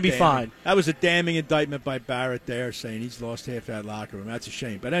 and you're going to be fine. That was a damning indictment by Barrett there, saying he's lost half that locker room. That's a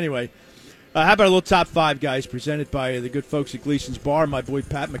shame. But anyway, how about a little top five, guys, presented by the good folks at Gleason's Bar. My boy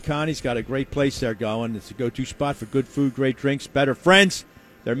Pat McConaughey's got a great place there going. It's a go-to spot for good food, great drinks, better friends.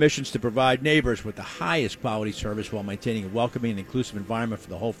 Their mission is to provide neighbors with the highest quality service while maintaining a welcoming and inclusive environment for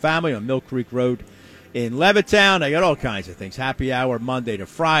the whole family on Mill Creek Road in Levittown. They got all kinds of things. Happy hour Monday to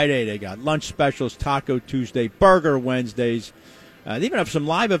Friday. They got lunch specials, Taco Tuesday, Burger Wednesdays. They even have some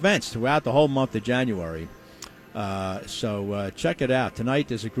live events throughout the whole month of January. So check it out. Tonight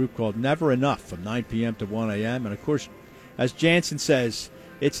there's a group called Never Enough from 9 p.m. to 1 a.m. And, of course, as Jansen says,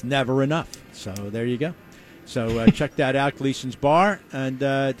 it's never enough. So there you go. So check that out, Gleason's Bar. And,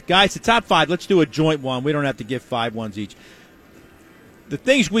 guys, the top five, let's do a joint one. We don't have to give 5 ones each. The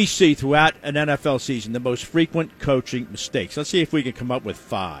things we see throughout an NFL season, the most frequent coaching mistakes. Let's see if we can come up with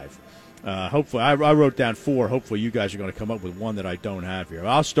 5. Hopefully, I wrote down 4. Hopefully, you guys are going to come up with one that I don't have here.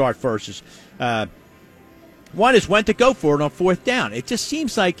 I'll start first. One is when to go for it on 4th down. It just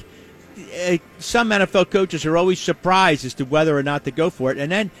seems like some NFL coaches are always surprised as to whether or not to go for it.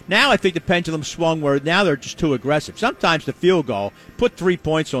 And then now I think the pendulum swung where now they're just too aggressive. Sometimes the field goal, put 3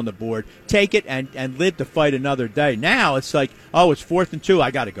 points on the board, take it and live to fight another day. Now it's like, oh, it's 4th and 2.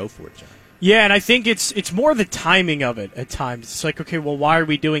 I got to go for it, John. Yeah, and I think it's more the timing of it at times. It's like, okay, well, why are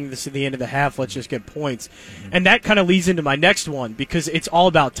we doing this at the end of the half? Let's just get points. And that kind of leads into my next one because it's all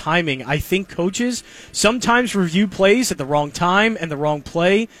about timing. I think coaches sometimes review plays at the wrong time and the wrong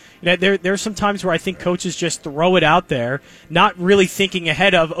play. You know, there's some times where I think coaches just throw it out there, not really thinking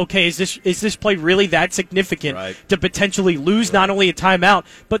ahead of, okay, is this play really that significant to potentially lose not only a timeout,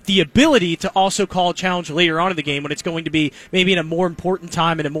 but the ability to also call a challenge later on in the game when it's going to be maybe in a more important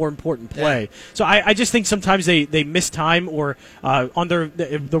time and a more important play. Yeah. So I just think sometimes they miss time or on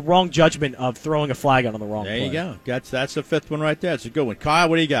the wrong judgment of throwing a flag out on the wrong play. There you go. That's the 5th one right there. It's a good one. Kyle,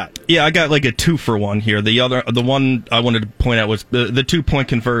 what do you got? Yeah, I got like a 2-for-1 here. The one I wanted to point out was the 2-point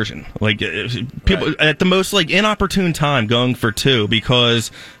conversion. Like people at the most like inopportune time going for 2 because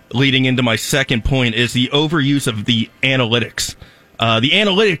leading into my second point is the overuse of the analytics. The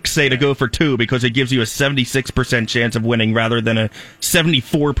analytics say to go for 2 because it gives you a 76% chance of winning rather than a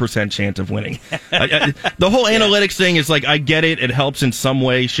 74% chance of winning. The whole analytics thing is like, I get it. It helps in some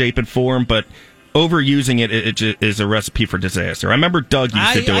way, shape, and form, but overusing it is a recipe for disaster. I remember Doug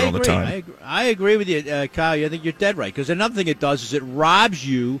used to do it all the time. I agree with you, Kyle. I think you're dead right. Because another thing it does is it robs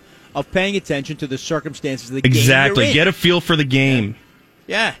you of paying attention to the circumstances of the game. Exactly. Get a feel for the game.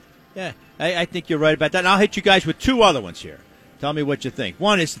 Yeah. I think you're right about that. And I'll hit you guys with 2 other ones here. Tell me what you think.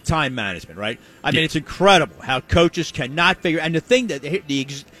 One is the time management, right? I mean, it's incredible how coaches cannot figure. And the thing that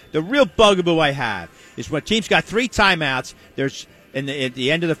the real bugaboo I have is when teams got 3 timeouts. There's at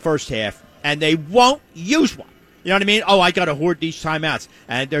the end of the first half, and they won't use one. You know what I mean? Oh, I got to hoard these timeouts.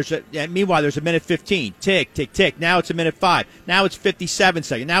 And meanwhile, there's a minute 15. Tick, tick, tick. Now it's a minute 5. Now it's 57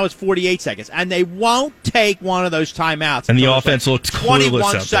 seconds. Now it's 48 seconds. And they won't take one of those timeouts. And the offense looks clueless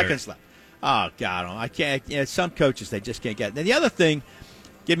 21 out seconds there. left. Oh, God, I can't. Some coaches, they just can't get it. And the other thing,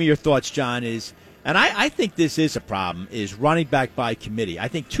 give me your thoughts, John, is, and I think this is a problem, is running back by committee. I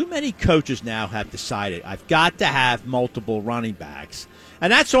think too many coaches now have decided, I've got to have multiple running backs.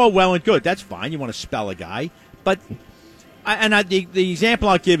 And that's all well and good. That's fine. You want to spell a guy. But the example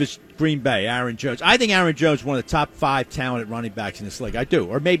I'll give is Green Bay, Aaron Jones. I think Aaron Jones is one of the top 5 talented running backs in this league. I do.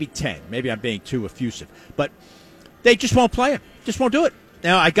 Or maybe 10. Maybe I'm being too effusive. But they just won't play him. Just won't do it.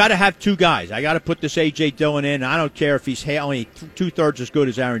 Now, I got to have 2 guys. I got to put this A.J. Dillon in. I don't care if he's only 2/3 as good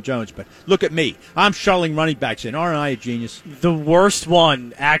as Aaron Jones, but look at me. I'm shuttling running backs in. Aren't I a genius? The worst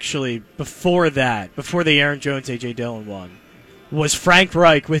one, actually, before the Aaron Jones, A.J. Dillon one, was Frank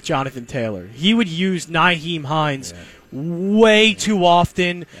Reich with Jonathan Taylor. He would use Nyheim Hines way too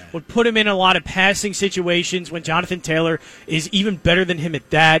often, would put him in a lot of passing situations when Jonathan Taylor is even better than him at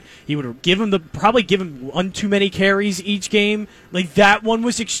that. He would probably give him 1 too many carries each game. Like, that one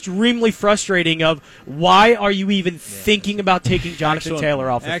was extremely frustrating of, why are you even thinking about taking Jonathan Taylor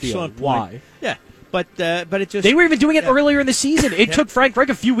off the field? Why? Yeah. But it just... They were even doing it earlier in the season. It took Frank Reich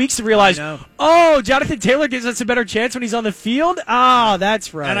a few weeks to realize, Jonathan Taylor gives us a better chance when he's on the field?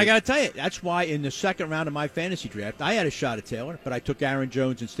 That's right. And I got to tell you, that's why in the second round of my fantasy draft, I had a shot at Taylor, but I took Aaron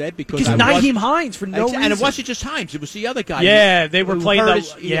Jones instead because Nyheim Hines for no reason. And it wasn't just Hines. It was the other guy. Yeah, they were playing I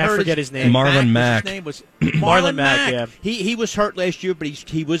forget his name. Marlon Mack. His name was Marlon Mack, yeah. He was hurt last year, but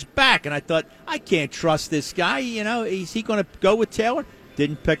he was back. And I thought, I can't trust this guy. You know, is he going to go with Taylor?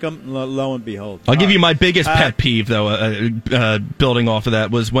 Didn't pick him, lo and behold. I'll give you my biggest pet peeve, though, building off of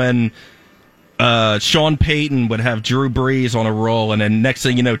that, was when Sean Payton would have Drew Brees on a roll, and then next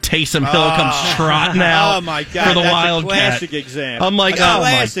thing you know, Taysom Hill comes trotting out for the Wildcat. Classic example. I'm like, oh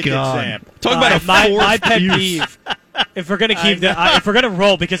my God. Talk about my pet peeve. If we're gonna if we're gonna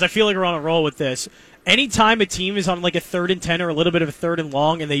roll, because I feel like we're on a roll with this. Anytime a team is on like a 3rd and 10 or a little bit of a 3rd and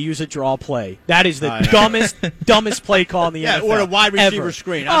long and they use a draw play, that is the dumbest play call in the NFL. Or a wide receiver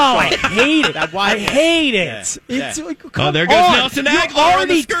screen. I hate it. I hate it. It's like, there goes Nelson Aguilar on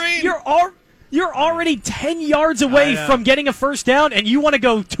the screen. You're already 10 yards away from getting a first down, and you want to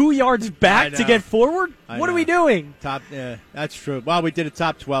go 2 yards back to get forward? What are we doing? That's true. Well, we did a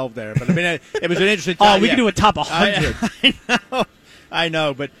top 12 there, but I mean, it was an interesting time. We can do a top 100. I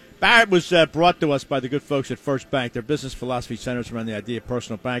know, but Barrett was brought to us by the good folks at First Bank. Their business philosophy centers around the idea of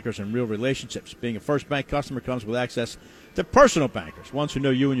personal bankers and real relationships. Being a First Bank customer comes with access to personal bankers, ones who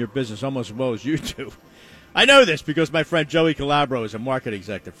know you and your business almost as well as you do. I know this because my friend Joey Calabro is a market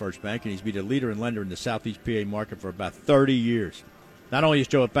exec at First Bank, and he's been a leader and lender in the Southeast PA market for about 30 years. Not only is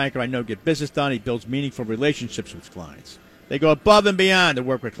Joe a banker I know get business done, he builds meaningful relationships with clients. They go above and beyond to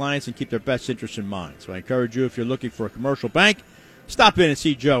work with clients and keep their best interests in mind. So I encourage you, if you're looking for a commercial bank, Stop in and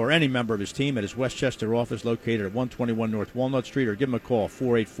see Joe or any member of his team at his Westchester office located at 121 North Walnut Street, or give him a call,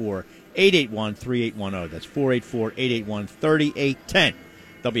 484-881-3810. That's 484-881-3810.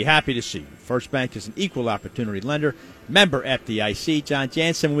 They'll be happy to see you. First Bank is an equal opportunity lender, member FDIC. Jon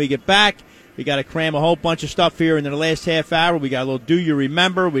Jansen, when we get back, we got to cram a whole bunch of stuff here in the last half hour. We got a little Do You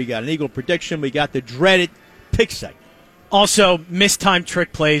Remember? We got an Eagle prediction. We got the dreaded pick segment. Also, mistimed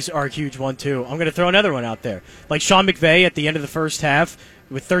trick plays are a huge one, too. I'm going to throw another one out there. Like Sean McVay at the end of the first half,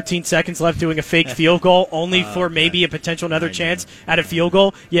 with 13 seconds left, doing a fake field goal, only for maybe a potential another chance at a field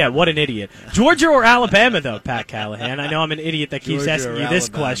goal. Yeah, what an idiot. Georgia or Alabama, though, Pat Callahan? I know I'm an idiot that keeps asking you this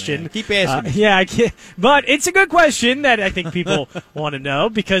question. Keep asking me. Yeah, I can't, but it's a good question that I think people want to know,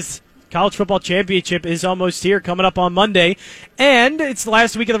 because College Football Championship is almost here, coming up on Monday, and it's the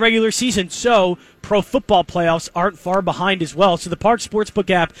last week of the regular season, so pro football playoffs aren't far behind as well. So the Parx Sportsbook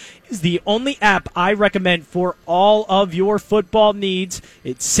app is the only app I recommend for all of your football needs.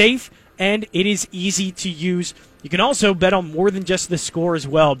 It's safe, and it is easy to use. You can also bet on more than just the score as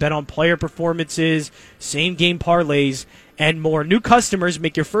well. Bet on player performances, same-game parlays, and more. New customers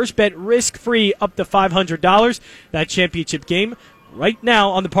make your first bet risk-free up to $500. That championship game right now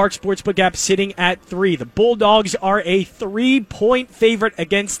on the Parx Sportsbook app sitting at 3. The Bulldogs are a 3-point favorite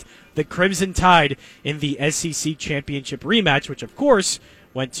against the Crimson Tide in the SEC Championship rematch, which, of course,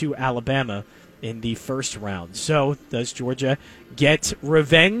 went to Alabama in the first round. So does Georgia get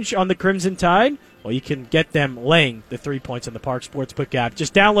revenge on the Crimson Tide? Well, you can get them laying the 3 points on the Parx Sportsbook app.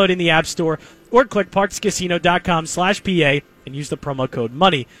 Just download in the App Store or click parxcasino.com/PA and use the promo code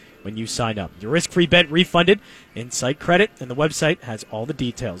MONEY when you sign up. Your risk-free bet refunded in site credit, and the website has all the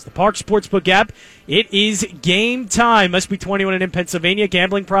details. The Parx Sportsbook app, it is game time. Must be 21 and in Pennsylvania.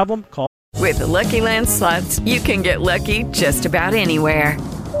 Gambling problem? Call. With the Lucky Land Slots, you can get lucky just about anywhere.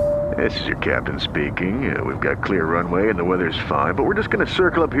 This is your captain speaking. We've got clear runway and the weather's fine, but we're just going to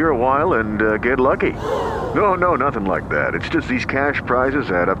circle up here a while and get lucky. No, nothing like that. It's just these cash prizes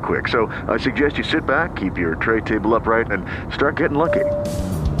add up quick. So I suggest you sit back, keep your tray table upright, and start getting lucky.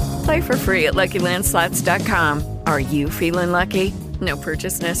 Play for free at LuckyLandSlots.com. Are you feeling lucky? No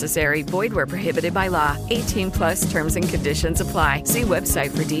purchase necessary. Void where prohibited by law. 18+ terms and conditions apply. See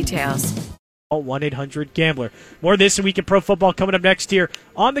website for details. 1-800-GAMBLER. More of this and Week in Pro Football coming up next here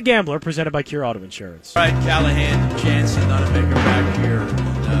on The Gambler, presented by Cure Auto Insurance. All right, Callahan, Jansen, Nunnamaker back here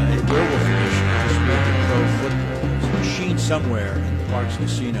in Werewolf Edition this week in Pro Football. There's a machine somewhere in the Parx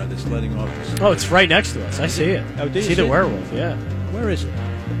Casino that's letting off this. Oh, it's right next to us. I see it. Oh, do you see the werewolf, yeah. Where is it?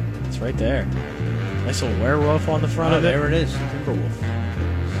 It's right there. Nice little werewolf on the front of it. There it is, Timberwolf.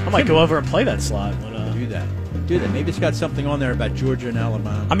 I might go over and play that slot. Do that. Maybe it's got something on there about Georgia and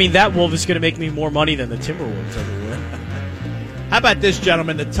Alabama. I mean, that wolf is going to make me more money than the Timberwolves ever will. How about this,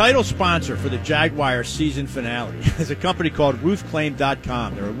 gentlemen? The title sponsor for the Jaguars season finale is a company called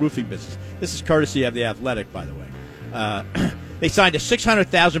RoofClaim.com. They're a roofing business. This is courtesy of The Athletic, by the way. They signed a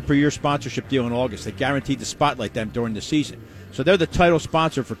 $600,000 per year sponsorship deal in August that guaranteed to spotlight them during the season. So they're the title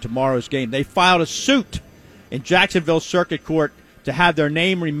sponsor for tomorrow's game. They filed a suit in Jacksonville Circuit Court to have their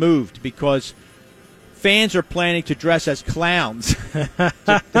name removed because fans are planning to dress as clowns at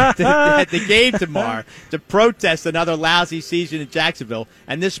the game tomorrow to protest another lousy season in Jacksonville.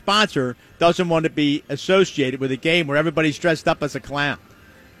 And this sponsor doesn't want to be associated with a game where everybody's dressed up as a clown.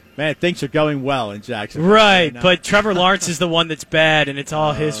 Man, things are going well in Jacksonville. Right, but Trevor Lawrence is the one that's bad, and it's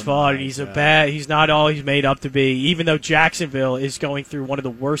all his fault. And he's he's not all he's made up to be, even though Jacksonville is going through one of the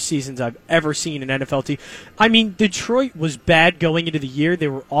worst seasons I've ever seen in NFL team. I mean, Detroit was bad going into the year. They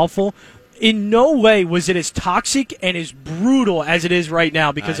were awful. In no way was it as toxic and as brutal as it is right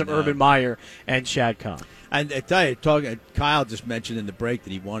now because of Urban Meyer and Shad Khan. And I tell you, Kyle just mentioned in the break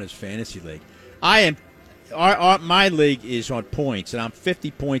that he won his fantasy league. My league is on points, and I'm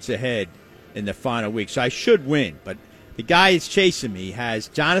 50 points ahead in the final week, so I should win. But the guy that's chasing me has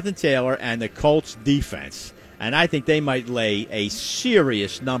Jonathan Taylor and the Colts defense, and I think they might lay a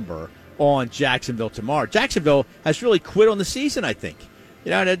serious number on Jacksonville tomorrow. Jacksonville has really quit on the season, I think. You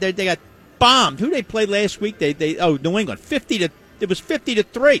know, they got bombed. Who they played last week? New England. It was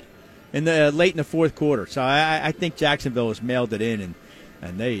 50-3 in the late in the fourth quarter. So I think Jacksonville has mailed it in,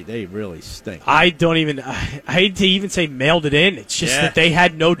 and they really stink. I hate to even say mailed it in. It's just that they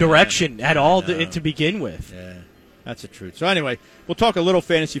had no direction at all to begin with. Yeah, that's the truth. So anyway, we'll talk a little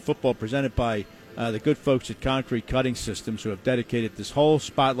fantasy football presented by the good folks at Concrete Cutting Systems, who have dedicated this whole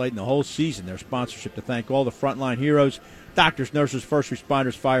spotlight and the whole season, their sponsorship, to thank all the frontline heroes, doctors, nurses, first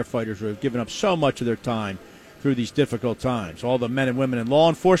responders, firefighters who have given up so much of their time through these difficult times. All the men and women in law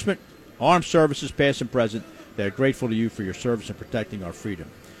enforcement, armed services, past and present, they're grateful to you for your service in protecting our freedom.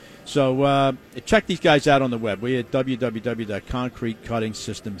 So check these guys out on the web. We're at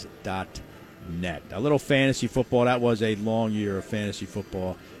www.concretecuttingsystems.net. A little fantasy football. That was a long year of fantasy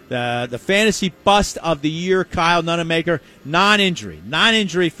football. The fantasy bust of the year, Kyle Nunnamaker,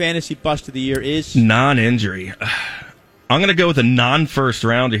 non-injury fantasy bust of the year is? Non-injury. I'm going to go with a non-first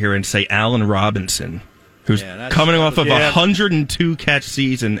rounder here and say Allen Robinson, who's coming off of a 102 catch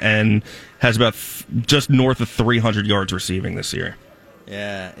season and has about just north of 300 yards receiving this year.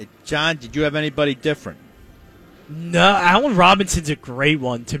 Yeah. John, did you have anybody different? No, Allen Robinson's a great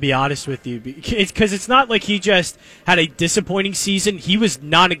one, to be honest with you. Because it's not like he just had a disappointing season. He was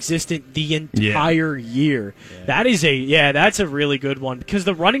non-existent the entire year. Yeah. That's a really good one. Because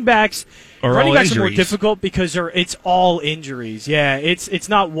the running backs are more difficult because it's all injuries. Yeah, it's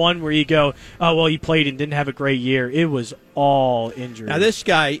not one where you go, oh, well, he played and didn't have a great year. It was all injuries. Now, this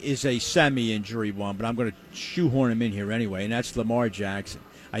guy is a semi-injury one, but I'm going to shoehorn him in here anyway, and that's Lamar Jackson.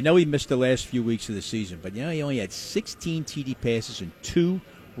 I know he missed the last few weeks of the season, but he only had 16 TD passes and 2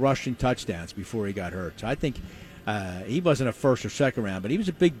 rushing touchdowns before he got hurt. So I think he wasn't a first or second round, but he was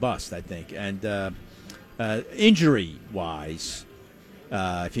a big bust, I think. And injury-wise,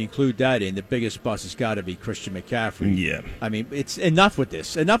 if you include that in, the biggest bust has got to be Christian McCaffrey. Yeah. I mean, it's enough with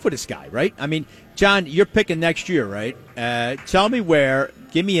this. Enough with this guy, right? I mean, John, you're picking next year, right? Tell me where.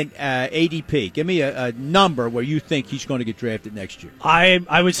 Give me an ADP. Give me a number where you think he's going to get drafted next year.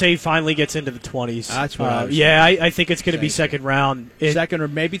 I would say he finally gets into the 20s. That's what I was I think it's going to be second round. Second or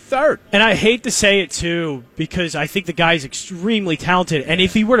maybe third. And I hate to say it, too, because I think the guy's extremely talented. And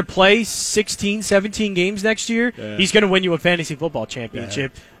if he were to play 16, 17 games next year, he's going to win you a fantasy football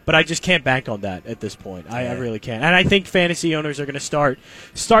championship. But I just can't bank on that at this point. I really can't. And I think fantasy owners are going to start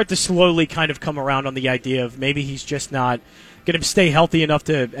to slowly kind of come around on the idea of maybe he's just not going to stay healthy enough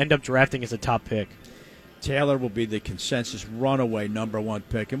to end up drafting as a top pick. Taylor will be the consensus runaway number 1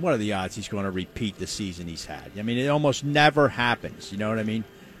 pick. And what are the odds he's going to repeat the season he's had? I mean, it almost never happens. You know what I mean?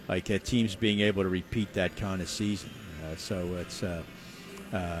 Like teams being able to repeat that kind of season. So it's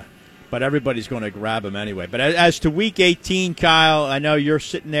but everybody's going to grab him anyway. But as to Week 18, Kyle, I know you're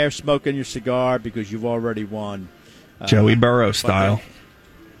sitting there smoking your cigar because you've already won. Joey Burrow style.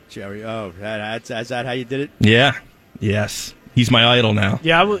 Jerry, is that how you did it? Yeah. Yes. He's my idol now.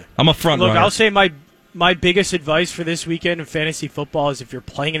 Yeah, I'm a front runner. Look, I'll say my biggest advice for this weekend in fantasy football is if you're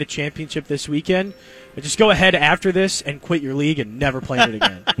playing in a championship this weekend, just go ahead after this and quit your league and never play in it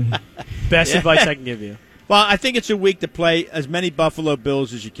again. Best advice I can give you. Well, I think it's a week to play as many Buffalo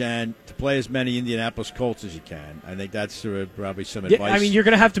Bills as you can, to play as many Indianapolis Colts as you can. I think that's probably some advice. I mean, you're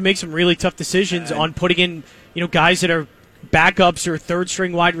going to have to make some really tough decisions on putting in, guys that are backups or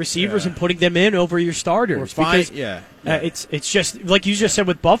third-string wide receivers and putting them in over your starters. It's just like you just said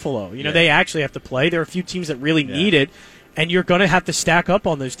with Buffalo. They actually have to play. There are a few teams that really need it, and you're going to have to stack up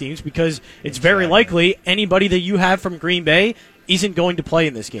on those teams because it's very likely anybody that you have from Green Bay isn't going to play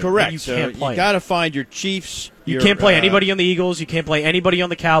in this game. Correct. You can't play. You got to find your Chiefs. You can't play anybody on the Eagles. You can't play anybody on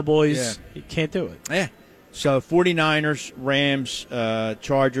the Cowboys. Yeah. You can't do it. Yeah. So 49ers, Rams,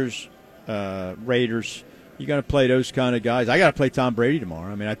 Chargers, Raiders. You got to play those kind of guys. I got to play Tom Brady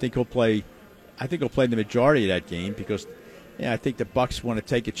tomorrow. I mean, I think he'll play the majority of that game because, I think the Bucs want to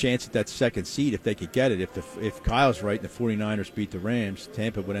take a chance at that second seed if they could get it. If Kyle's right and the 49ers beat the Rams,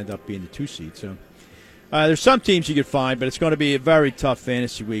 Tampa would end up being the 2 seed. So there's some teams you could find, but it's going to be a very tough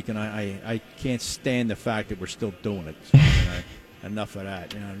fantasy week, and I can't stand the fact that we're still doing it. So, enough of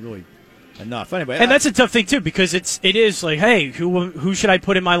that. Really. Enough. Anyway, and that's a tough thing too because it is like, hey, who should I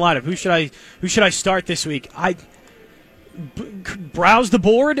put in my lineup? Who should I start this week? I browse the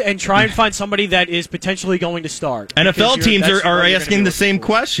board and try and find somebody that is potentially going to start. NFL teams are asking the same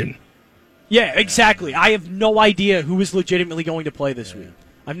question. Yeah, exactly. I have no idea who is legitimately going to play this week.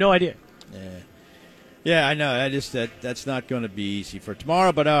 I have no idea. Yeah, I know. That's not going to be easy for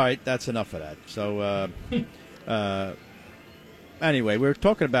tomorrow. But all right, that's enough of that. So. Anyway, we were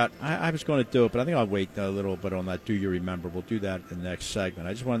talking about, I was going to do it, but I think I'll wait a little bit on that. Do you remember? We'll do that in the next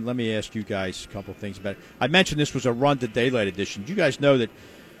segment. Let me ask you guys a couple things about it. I mentioned this was a run to daylight edition. Do you guys know that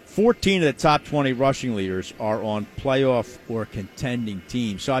 14 of the top 20 rushing leaders are on playoff or contending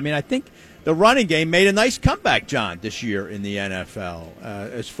teams? So, I mean, I think the running game made a nice comeback, John, this year in the NFL.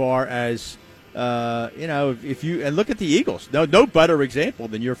 As far as, if you, and look at the Eagles. No better example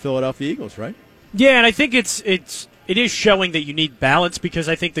than your Philadelphia Eagles, right? Yeah, and I think it is showing that you need balance because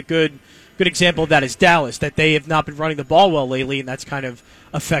I think the good example of that is Dallas, that they have not been running the ball well lately, and that's kind of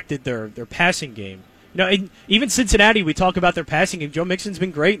affected their passing game. And even Cincinnati, we talk about their passing game. Joe Mixon's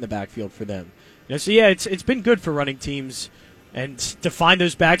been great in the backfield for them. So yeah, it's been good for running teams And to find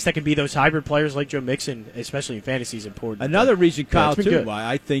those backs that can be those hybrid players like Joe Mixon, especially in fantasy, is important. Another reason, Kyle, too, good. Why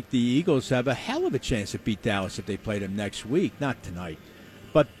I think the Eagles have a hell of a chance to beat Dallas if they play them next week, not tonight.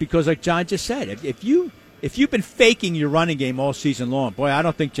 But because, like John just said, if you've been faking your running game all season long, boy, I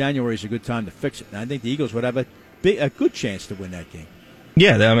don't think January is a good time to fix it. And I think the Eagles would have a good chance to win that game.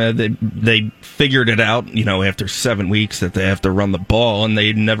 Yeah, I mean, they figured it out, after 7 weeks that they have to run the ball, and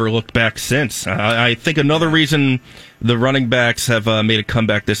they never looked back since. I think another reason the running backs have made a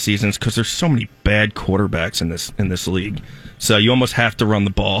comeback this season is because there's so many bad quarterbacks in this league. So you almost have to run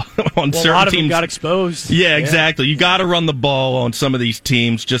the ball on certain teams. A lot of them got exposed. Yeah, exactly. You got to run the ball on some of these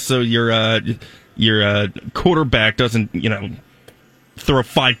teams just so your quarterback doesn't, throw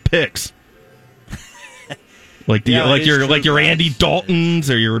 5 picks. Like your Andy Daltons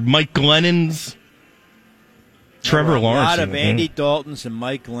or your Mike Glennons, Trevor Lawrence. A lot of Andy Daltons and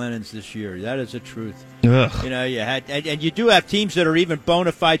Mike Glennons this year. That is the truth. Ugh. You had, and you do have teams that are even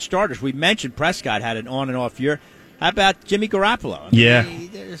bona fide starters. We mentioned Prescott had an on and off year. How about Jimmy Garoppolo?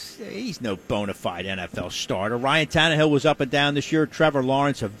 He's no bona fide NFL starter. Ryan Tannehill was up and down this year. Trevor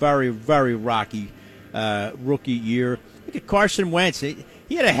Lawrence, a very, very rocky rookie year. Look at Carson Wentz. He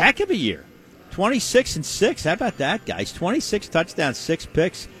had a heck of a year. 26-6. How about that, guys? 26 touchdowns, 6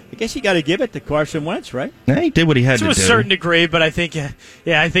 picks. I guess you got to give it to Carson Wentz, right? Yeah, he did what he had to do. To a certain degree, but I think,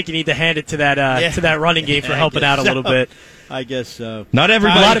 I think you need to hand it to that running game for helping out a little bit. I guess so. Not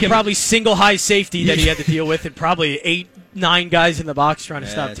everybody. A lot of probably single high safety that he had to deal with, and probably 8-9 guys in the box trying to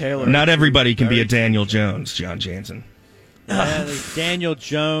stop Taylor. Not everybody can be a Daniel Jones, Jon Jansen. Daniel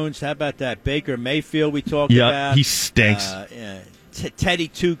Jones. How about that? Baker Mayfield we talked about. Yeah, he stinks. Teddy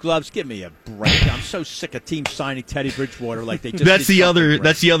Two Gloves, give me a break. I'm so sick of teams signing Teddy Bridgewater like they just. That's the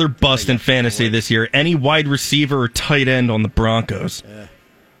other bust in fantasy this year. Any wide receiver or tight end on the Broncos.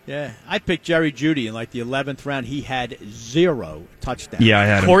 Yeah, I picked Jerry Jeudy in like the 11th round. He had 0 touchdowns. Yeah, I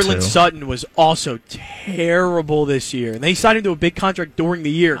had him Cortland too. Sutton was also terrible this year, and they signed him to a big contract during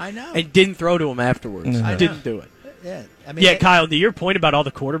the year. I know. And didn't throw to him afterwards. Didn't do it. Yeah, Kyle, to your point about all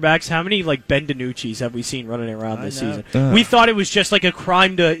the quarterbacks, how many Ben DiNucci's have we seen running around this season? We thought it was just like a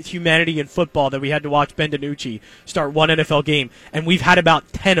crime to humanity in football that we had to watch Ben DiNucci start one NFL game, and we've had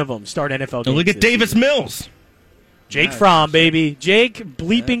about 10 of them start NFL games. Look at Davis Mills. Jake Fromm, baby. Jake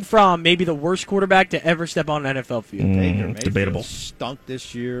bleeping Fromm, maybe the worst quarterback to ever step on an NFL field. Debatable. Stunk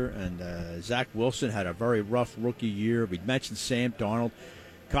this year, and Zach Wilson had a very rough rookie year. We mentioned Sam Darnold.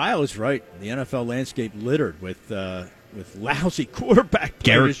 Kyle is right. The NFL landscape littered with lousy quarterback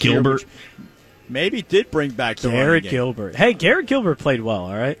play Garrett Gilbert. Maybe did bring back the Garrett Gilbert. Hey, Garrett Gilbert played well,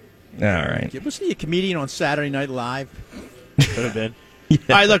 all right? All right. Wasn't he a comedian on Saturday Night Live? Could have been. Yeah.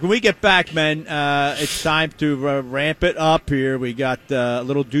 All right, look, when we get back, man, it's time to ramp it up here. We got a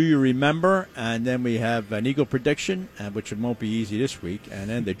little Do You Remember, and then we have an Eagle prediction, which won't be easy this week, and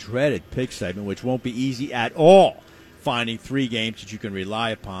then the dreaded pick segment, which won't be easy at all. Finding 3 games that you can rely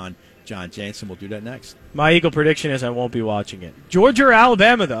upon. Jon Jansen will do that next. My Eagle prediction is I won't be watching it. Georgia or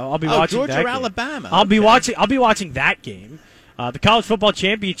Alabama, though. I'll be watching Georgia that or game. Alabama. I'll be watching that game. The College Football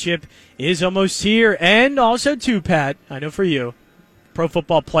Championship is almost here, and also too, Pat, I know for you, Pro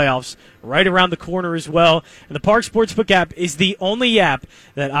Football Playoffs right around the corner as well. And the Parx Sportsbook app is the only app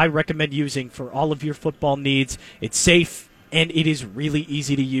that I recommend using for all of your football needs. It's safe, and it is really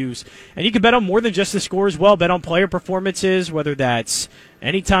easy to use. And you can bet on more than just the score as well. Bet on player performances, whether that's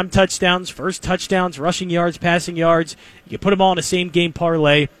anytime touchdowns, first touchdowns, rushing yards, passing yards. You can put them all in a same-game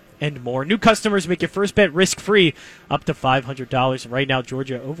parlay and more. New customers make your first bet risk-free up to $500. And right now,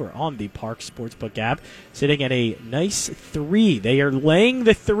 Georgia over on the Parx Sportsbook app, sitting at a nice 3. They are laying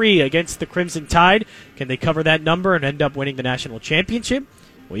the 3 against the Crimson Tide. Can they cover that number and end up winning the national championship?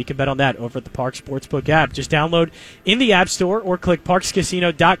 Well, you can bet on that over at the Parx Sportsbook app. Just download in the App Store or click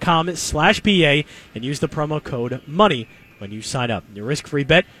parxcasino.com/PA and use the promo code MONEY when you sign up. Your risk-free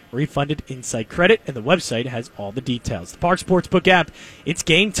bet, refunded inside credit, and the website has all the details. The Parx Sportsbook app, it's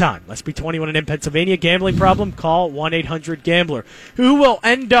game time. Must be 21 and in Pennsylvania. Gambling problem? Call 1-800-GAMBLER. Who will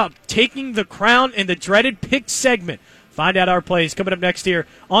end up taking the crown in the dreaded pick segment? Find out our plays coming up next year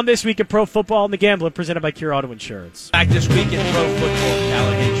on This Week in Pro Football and the Gambling, presented by Cure Auto Insurance. Back this week in Pro Football,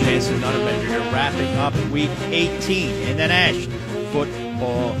 Callahan, Jansen, Nunnamaker here, wrapping up Week 18 in the National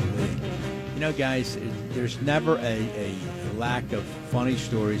Football League. You know, guys, there's never a lack of funny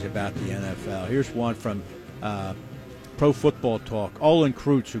stories about the NFL. Here's one from Pro Football Talk. Olin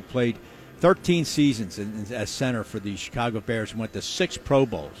Kreutz, who played 13 seasons as center for the Chicago Bears and went to 6 Pro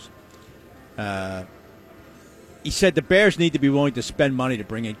Bowls. He said the Bears need to be willing to spend money to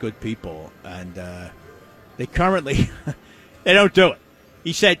bring in good people, and they currently they don't do it.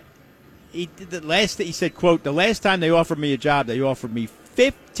 He said he said, quote, the last time they offered me a job, they offered me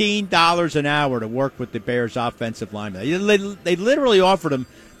 $15 an hour to work with the Bears offensive lineman. They literally offered him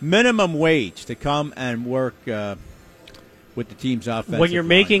minimum wage to come and work with the team's offensive When you're line.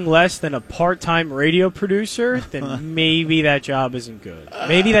 making less than a part-time radio producer, then maybe that job isn't good.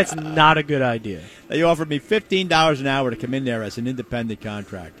 Maybe that's not a good idea. They offered me $15 an hour to come in there as an independent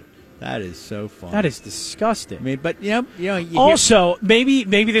contractor. That is so fun. That is disgusting. I mean, but you also, maybe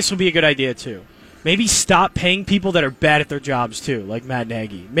this will be a good idea too. Maybe stop paying people that are bad at their jobs too, like Matt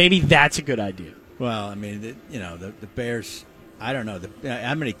Nagy. Maybe that's a good idea. Well, I mean, the Bears. I don't know.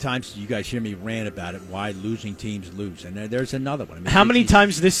 How many times did you guys hear me rant about it? Why losing teams lose? And there's another one. I mean, how many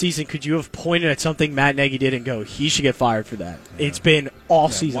times this season could you have pointed at something Matt Nagy did and go, he should get fired for that? Yeah. It's been all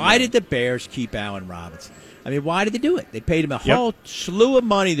season. Why did the Bears keep Allen Robinson? I mean, why did they do it? They paid him a whole slew of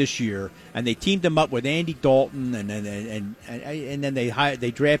money this year, and they teamed him up with Andy Dalton, and then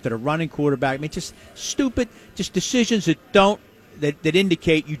they drafted a running quarterback. I mean, just stupid, just decisions that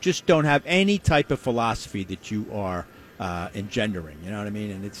indicate you just don't have any type of philosophy that you are engendering. You know what I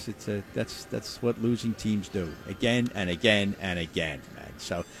mean? And that's what losing teams do again and again and again, man.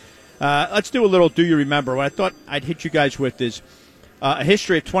 So let's do a little Do You Remember? What I thought I'd hit you guys with is a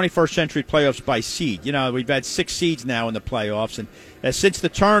history of 21st century playoffs by seed. You know, we've had 6 seeds now in the playoffs, and since the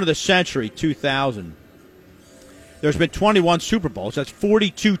turn of the century, 2000, there's been 21 Super Bowls. That's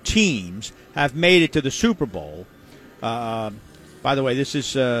 42 teams have made it to the Super Bowl. By the way, this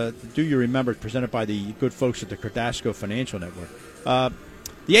is Do You Remember, presented by the good folks at the Cardasco Financial Network.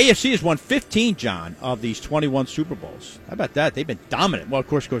 The AFC has won 15, John, of these 21 Super Bowls. How about that? They've been dominant. Well, of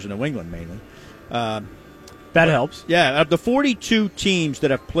course, it goes to New England mainly. That helps. Yeah, of the 42 teams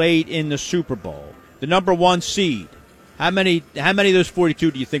that have played in the Super Bowl, the number 1 seed, how many of those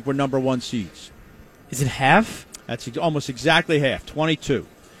 42 do you think were number 1 seeds? Is it half? That's almost exactly half, 22.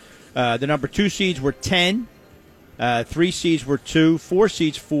 The number 2 seeds were 10. 3 seeds were 2, 4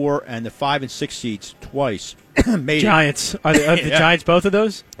 seeds 4, and the 5 and 6 seeds twice made Giants. Are the Giants both of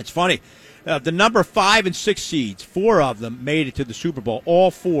those? It's funny. The number 5 and 6 seeds, 4 of them made it to the Super Bowl. All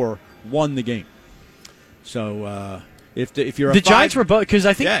 4 won the game. So if you're the Giants were both, because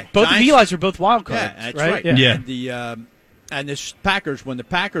I think both Giants, the Eli's were both wild cards. Yeah, that's right. Yeah. And the Packers, when the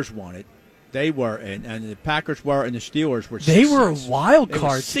Packers won it, they were, and the Packers were, and the Steelers were. They were seeds. wild They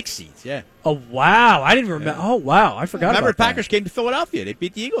cards. were 6 seeds. Yeah. Oh wow! I didn't remember. Yeah. Oh wow! I forgot. Remember, about the Packers came to Philadelphia. They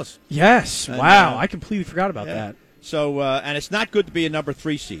beat the Eagles. Yes. And, wow! I completely forgot about that. So, and it's not good to be a number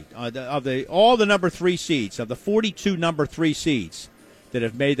 3 seed. All the number 3 seeds, of the 42 number 3 seeds that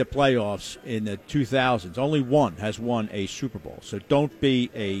have made the playoffs in the 2000s, only one has won a Super Bowl. So don't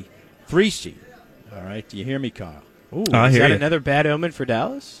be a 3 seed. All right? Do you hear me, Kyle? Ooh, is that another bad omen for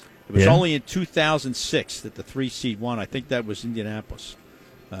Dallas? It was only in 2006 that the 3 seed won. I think that was Indianapolis.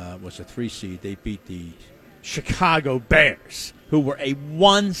 Was a 3 seed. They beat the Chicago Bears, who were a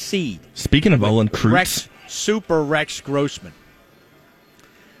 1 seed. Speaking of Olin Kreutz, Super Rex Grossman.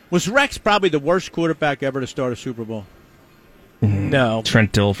 Was Rex probably the worst quarterback ever to start a Super Bowl? No.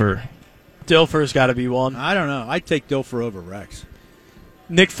 Trent Dilfer. Dilfer's got to be one. I don't know. I'd take Dilfer over Rex.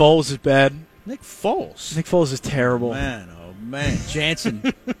 Nick Foles is bad. Nick Foles? Nick Foles is terrible. Man, oh man.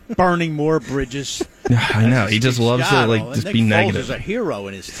 Jansen burning more bridges. I know. He just loves to just be negative. Nick Foles is a hero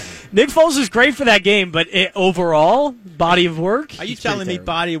in his team. Nick Foles is great for that game, but overall, body of work. Are you telling me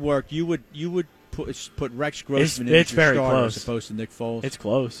body of work, you would put Rex Grossman in as your starter as opposed to Nick Foles? It's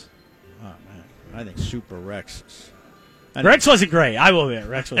close. Oh, man. I think Super Rex. Rex wasn't great. I will admit,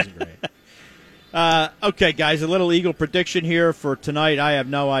 Rex wasn't great. Okay, guys, a little Eagle prediction here for tonight. I have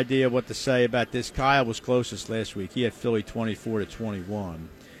no idea what to say about this. Kyle was closest last week. He had Philly 24-21.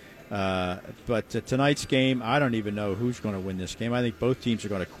 But tonight's game, I don't even know who's going to win this game. I think both teams are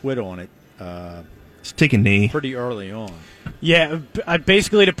going to quit on it. Just take a knee. Pretty early on. Yeah,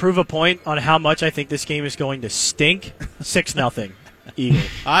 basically to prove a point on how much I think this game is going to stink, 6-0 Eagles.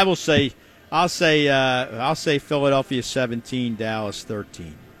 I'll say Philadelphia 17, Dallas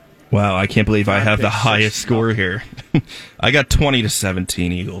 13. Wow, I can't believe I have the highest score here. I got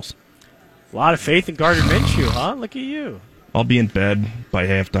 20-17 Eagles. A lot of faith in Gardner Minshew, huh? Look at you. I'll be in bed by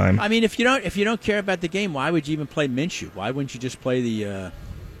halftime. I mean, if you don't care about the game, why would you even play Minshew? Why wouldn't you just play the?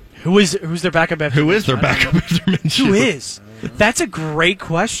 Who's their backup after? Who is their backup after Minshew? Who is? That's a great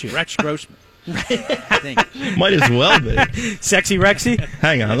question. Rex Grossman. I think. Might as well be. Sexy Rexy.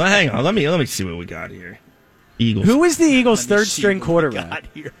 Hang on. Let me see what we got here. Eagles. Who is the Eagles' third-string quarterback?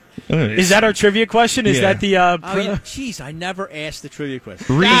 Is that our trivia question? Is that the? Jeez, I never asked the trivia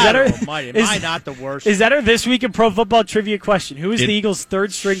question. Is that our, am I not the worst? Is that our This Week in Pro Football trivia question? Who is the Eagles'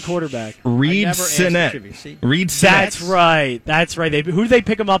 third-string quarterback? Reed Sinnett. Reed Sinnett. That's right. Who did they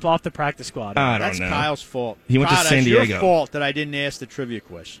pick him up off the practice squad? I don't know. That's Kyle's fault. He went to San Diego. It's your fault that I didn't ask the trivia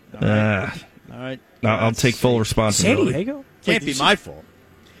question. All right. I'll take full responsibility. San Diego? Can't be my fault.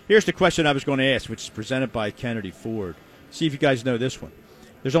 Here's the question I was going to ask, which is presented by Kennedy Ford. See if you guys know this one.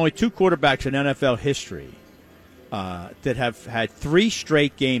 There's only 2 quarterbacks in NFL history that have had 3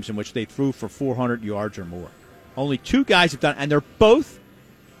 straight games in which they threw for 400 yards or more. Only 2 guys have done, and they're both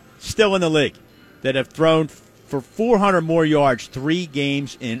still in the league, that have thrown for 400 more yards 3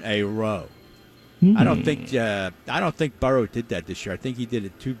 games in a row. I don't think Burrow did that this year. I think he did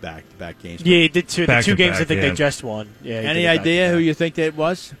it 2 back-to-back games. Yeah, he did 2. The 2 games I think they just won. Yeah. Any idea who you think that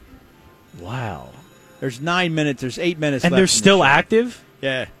was? Wow. There's 9 minutes. There's 8 minutes and left. And they're still active?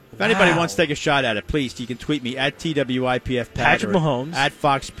 Yeah. If anybody wants to take a shot at it, please, you can tweet me at TWIPF Patrick Mahomes. At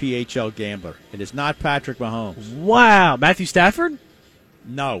FoxPHL Gambler. It is not Patrick Mahomes. Wow. Matthew Stafford?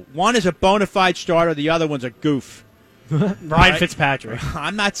 No. One is a bona fide starter. The other one's a goof. Ryan Fitzpatrick.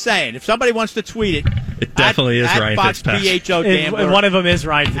 I'm not saying. If somebody wants to tweet it, it definitely is Ryan Fitzpatrick. PHL Gambler. And one of them is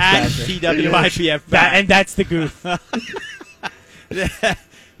Ryan At Fitzpatrick. TWIPF. And that's the goof.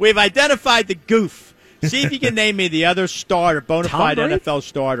 We've identified the goof. See if you can name me the other starter, bona fide NFL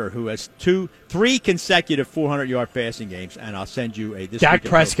starter, who has 3 consecutive 400-yard passing games, and I'll send you a Dak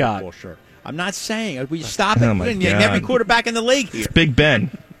Prescott shirt. I'm not saying. We stop it. Oh my God. Every quarterback in the league here. It's Big Ben.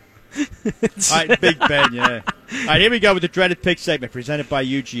 All right, Big Ben, yeah. All right, here we go with the dreaded pick segment presented by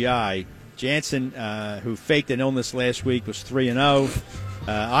UGI. Jansen, who faked an illness last week, was 3-0.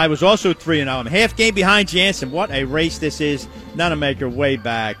 I was also 3-0. I'm half game behind Jansen. What a race this is. Nunnamaker way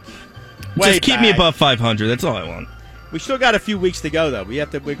back. Just keep me above 500. That's all I want. We still got a few weeks to go, though.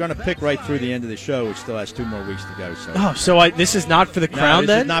 We're going to pick right through the end of the show, which still has 2 more weeks to go. So this is not for the crown,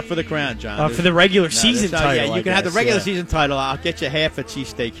 then? This is not for the crown, John. For the regular season title. Yeah, you can have the regular season title. I'll get you half a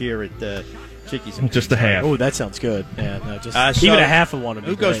cheesesteak here at Chickies. Just a half. Oh, that sounds good. Yeah, even a half of one would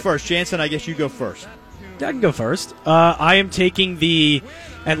be Who goes first? Jansen, I guess you go first. I can go first. I am taking the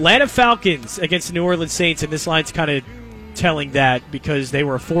Atlanta Falcons against the New Orleans Saints, and this line's kind of telling that because they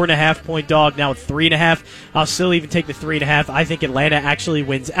were a 4.5-point dog, now 3.5. I'll still even take the 3.5. I think Atlanta actually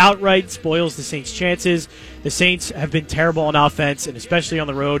wins outright, spoils the Saints' chances. The Saints have been terrible on offense, and especially on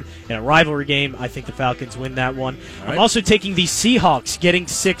the road in a rivalry game. I think the Falcons win that one. Right. I'm also taking the Seahawks getting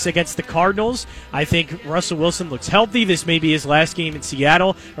 6 against the Cardinals. I think Russell Wilson looks healthy. This may be his last game in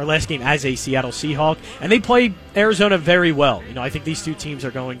Seattle, or last game as a Seattle Seahawk, and they play Arizona very well. I think these 2 teams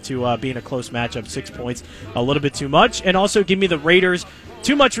are going to be in a close matchup. 6 points, a little bit too much. And also give me the Raiders.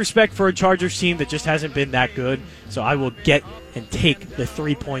 Too much respect for a Chargers team that just hasn't been that good. So I will get and take the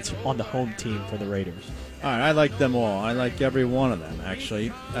 3 points on the home team for the Raiders. All right, I like them all. I like every one of them,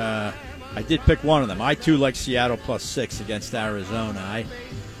 actually. I did pick one of them. I, too, like Seattle plus 6 against Arizona.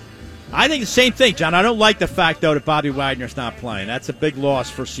 I think the same thing, John. I don't like the fact, though, that Bobby Wagner's not playing. That's a big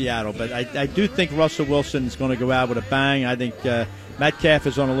loss for Seattle. But I do think Russell Wilson is going to go out with a bang. I think Metcalf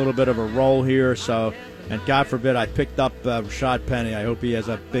is on a little bit of a roll here. And God forbid I picked up Rashad Penny. I hope he has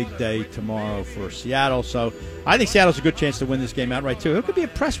a big day tomorrow for Seattle. So I think Seattle's a good chance to win this game outright, too. Who could be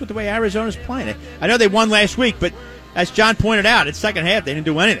impressed with the way Arizona's playing? I know they won last week, but as John pointed out, in second half they didn't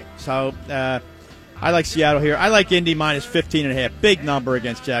do anything. So I like Seattle here. I like Indy minus 15.5. Big number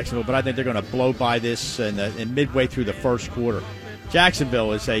against Jacksonville, but I think they're going to blow by this in midway through the first quarter.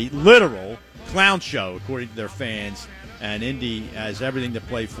 Jacksonville is a literal clown show, according to their fans. And Indy has everything to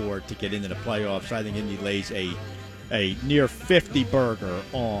play for to get into the playoffs. I think Indy lays a near 50 burger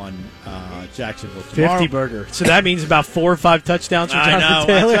on Jacksonville tomorrow. 50 burger. So that means about 4 or 5 touchdowns for Jonathan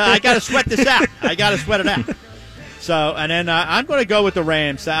Taylor. I got to sweat this out. I got to sweat it out. So, and then I'm going to go with the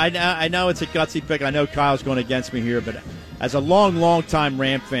Rams. I know it's a gutsy pick. I know Kyle's going against me here, but as a long-time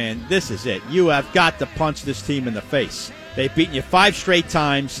Ram fan, this is it. You have got to punch this team in the face. They've beaten you 5 straight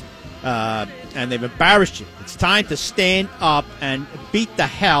times. And they've embarrassed you. It's time to stand up and beat the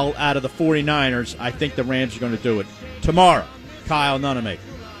hell out of the 49ers. I think the Rams are going to do it tomorrow. Kyle Nunnamaker.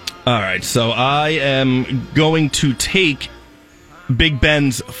 All right, so I am going to take Big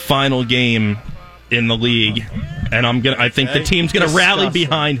Ben's final game in the league, and I think the team's going to rally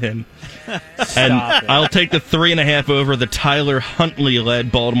behind him. And I'll take the 3.5 over the Tyler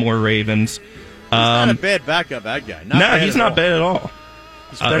Huntley-led Baltimore Ravens. He's not a bad backup, that guy. No, he's not bad at all.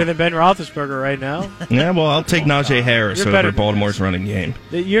 He's better than Ben Roethlisberger right now. Yeah, well, I'll take Najee Harris over Baltimore's running game.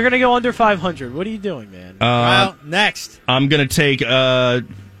 You're going to go under 500. What are you doing, man? Well, next. I'm going to take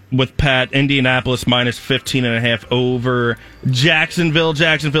with Pat. Indianapolis minus 15.5 over Jacksonville.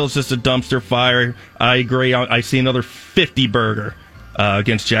 Jacksonville's just a dumpster fire. I agree. I see another 50-burger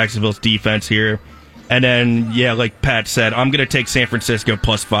against Jacksonville's defense here. And then, yeah, like Pat said, I'm going to take San Francisco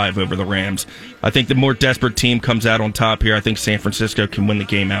plus 5 over the Rams. I think the more desperate team comes out on top here. I think San Francisco can win the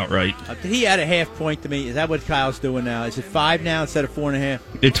game outright. Did he add a half point to me? Is that what Kyle's doing now? Is it 5 now instead of 4.5?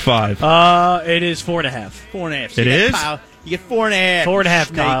 It's 5. It is 4.5. 4.5. So it is? Kyle, you get 4.5.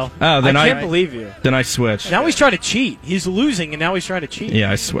 4.5, Kyle. Oh, then I can't believe you. Then I switched. Now he's trying to cheat. He's losing, and now he's trying to cheat.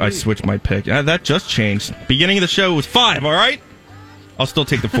 Yeah, I switched my pick. That just changed. Beginning of the show was 5, all right? I'll still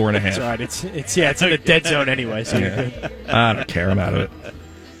take the 4.5. That's all right. It's in the dead zone anyway. So I don't care. I'm out of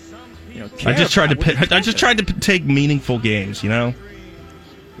it. I just tried to take meaningful games.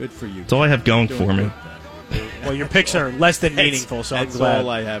 Good for you. That's all I have going for me. Well, your picks are less than meaningful, so I'm glad. That's all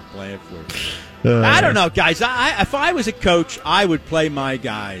I have planned for you. I don't know, guys. If I was a coach, I would play my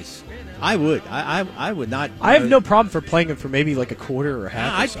guys. I would. I would not. I have no problem for playing him for maybe like a quarter or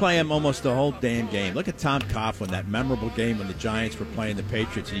half. I'd play him almost the whole damn game. Look at Tom Coughlin, that memorable game when the Giants were playing the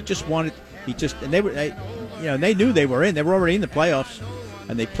Patriots. And they knew they were in. They were already in the playoffs,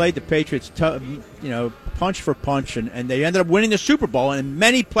 and they played the Patriots, punch for punch, and they ended up winning the Super Bowl. And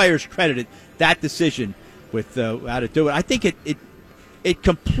many players credited that decision with how to do it. I think it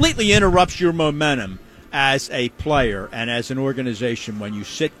completely interrupts your momentum as a player and as an organization when you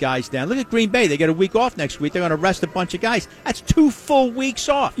sit guys down. Look at Green Bay. They get a week off next week. They're going to rest a bunch of guys. That's 2 full weeks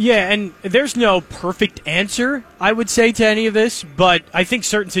off. Yeah, and there's no perfect answer, I would say, to any of this, but I think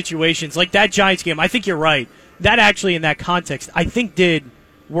certain situations, like that Giants game, I think you're right. That actually, in that context, I think did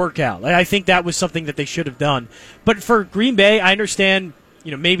work out. I think that was something that they should have done. But for Green Bay, I understand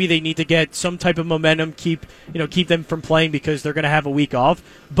maybe they need to get some type of momentum, keep them from playing because they're going to have a week off.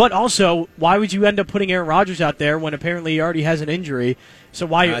 But also, why would you end up putting Aaron Rodgers out there when apparently he already has an injury? So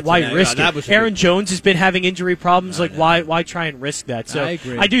why risk it? Aaron Jones has been having injury problems. Why try and risk that? So I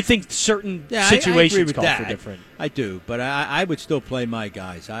agree. I do think certain situations call for different. I do, but I would still play my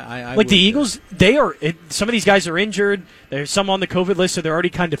guys. I like the Eagles, they are. Some of these guys are injured. There's some on the COVID list, so they're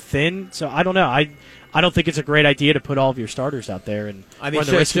already kind of thin. So I don't know. I don't think it's a great idea to put all of your starters out there and run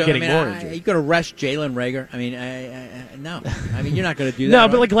the risk of getting more injured. You're going to rest Jalen Reagor? No. You're not going to do that. No,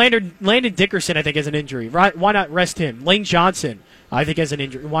 but like Landon Dickerson, I think, has an injury. Right? Why not rest him? Lane Johnson, I think, has an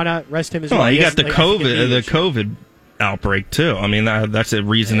injury. Why not rest him as well? You got the COVID outbreak, too. That's a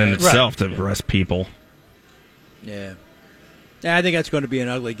reason in itself to rest people. Yeah. Yeah, I think that's going to be an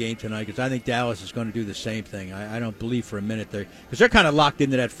ugly game tonight because I think Dallas is going to do the same thing. I don't believe for a minute because they're kind of locked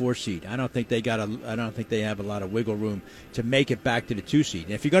into that 4 seed. I don't think they have a lot of wiggle room to make it back to the 2 seed.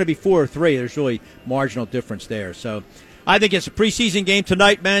 And if you're going to be 4 or 3, there's really marginal difference there. So I think it's a preseason game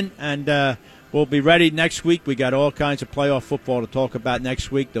tonight, men, and we'll be ready next week. We got all kinds of playoff football to talk about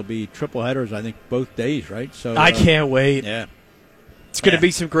next week. There'll be triple headers, I think, both days, right? So I can't wait. Yeah. It's going to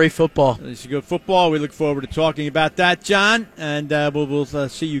be some great football. It's good football. We look forward to talking about that, John. And we'll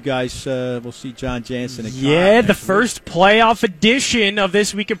see you guys. We'll see Jon Jansen and Kyle the first playoff edition of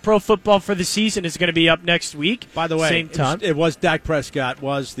This Week in Pro Football for the season is going to be up next week. By the way, same time. It was Dak Prescott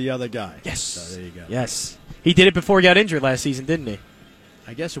was the other guy. Yes. So there you go. Yes. He did it before he got injured last season, didn't he?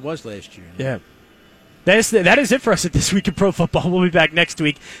 I guess it was last year. Yeah. That is it for us at This Week in Pro Football. We'll be back next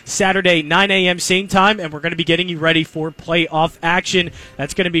week, Saturday, 9 a.m., same time, and we're going to be getting you ready for playoff action.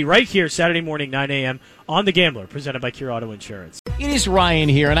 That's going to be right here, Saturday morning, 9 a.m., on The Gambler, presented by Cure Auto Insurance. It is Ryan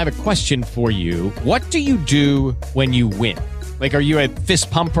here, and I have a question for you. What do you do when you win? Like, are you a fist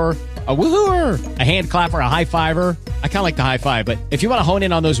pumper, a woohooer, a hand clapper, a high fiver? I kind of like the high five, but if you want to hone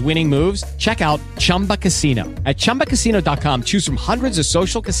in on those winning moves, check out Chumba Casino. At ChumbaCasino.com, choose from hundreds of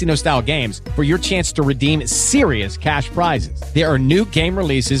social casino-style games for your chance to redeem serious cash prizes. There are new game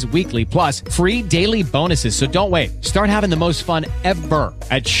releases weekly, plus free daily bonuses. So don't wait. Start having the most fun ever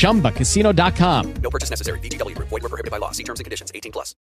at ChumbaCasino.com. No purchase necessary. VGW. Void where prohibited by law. See terms and conditions. 18+.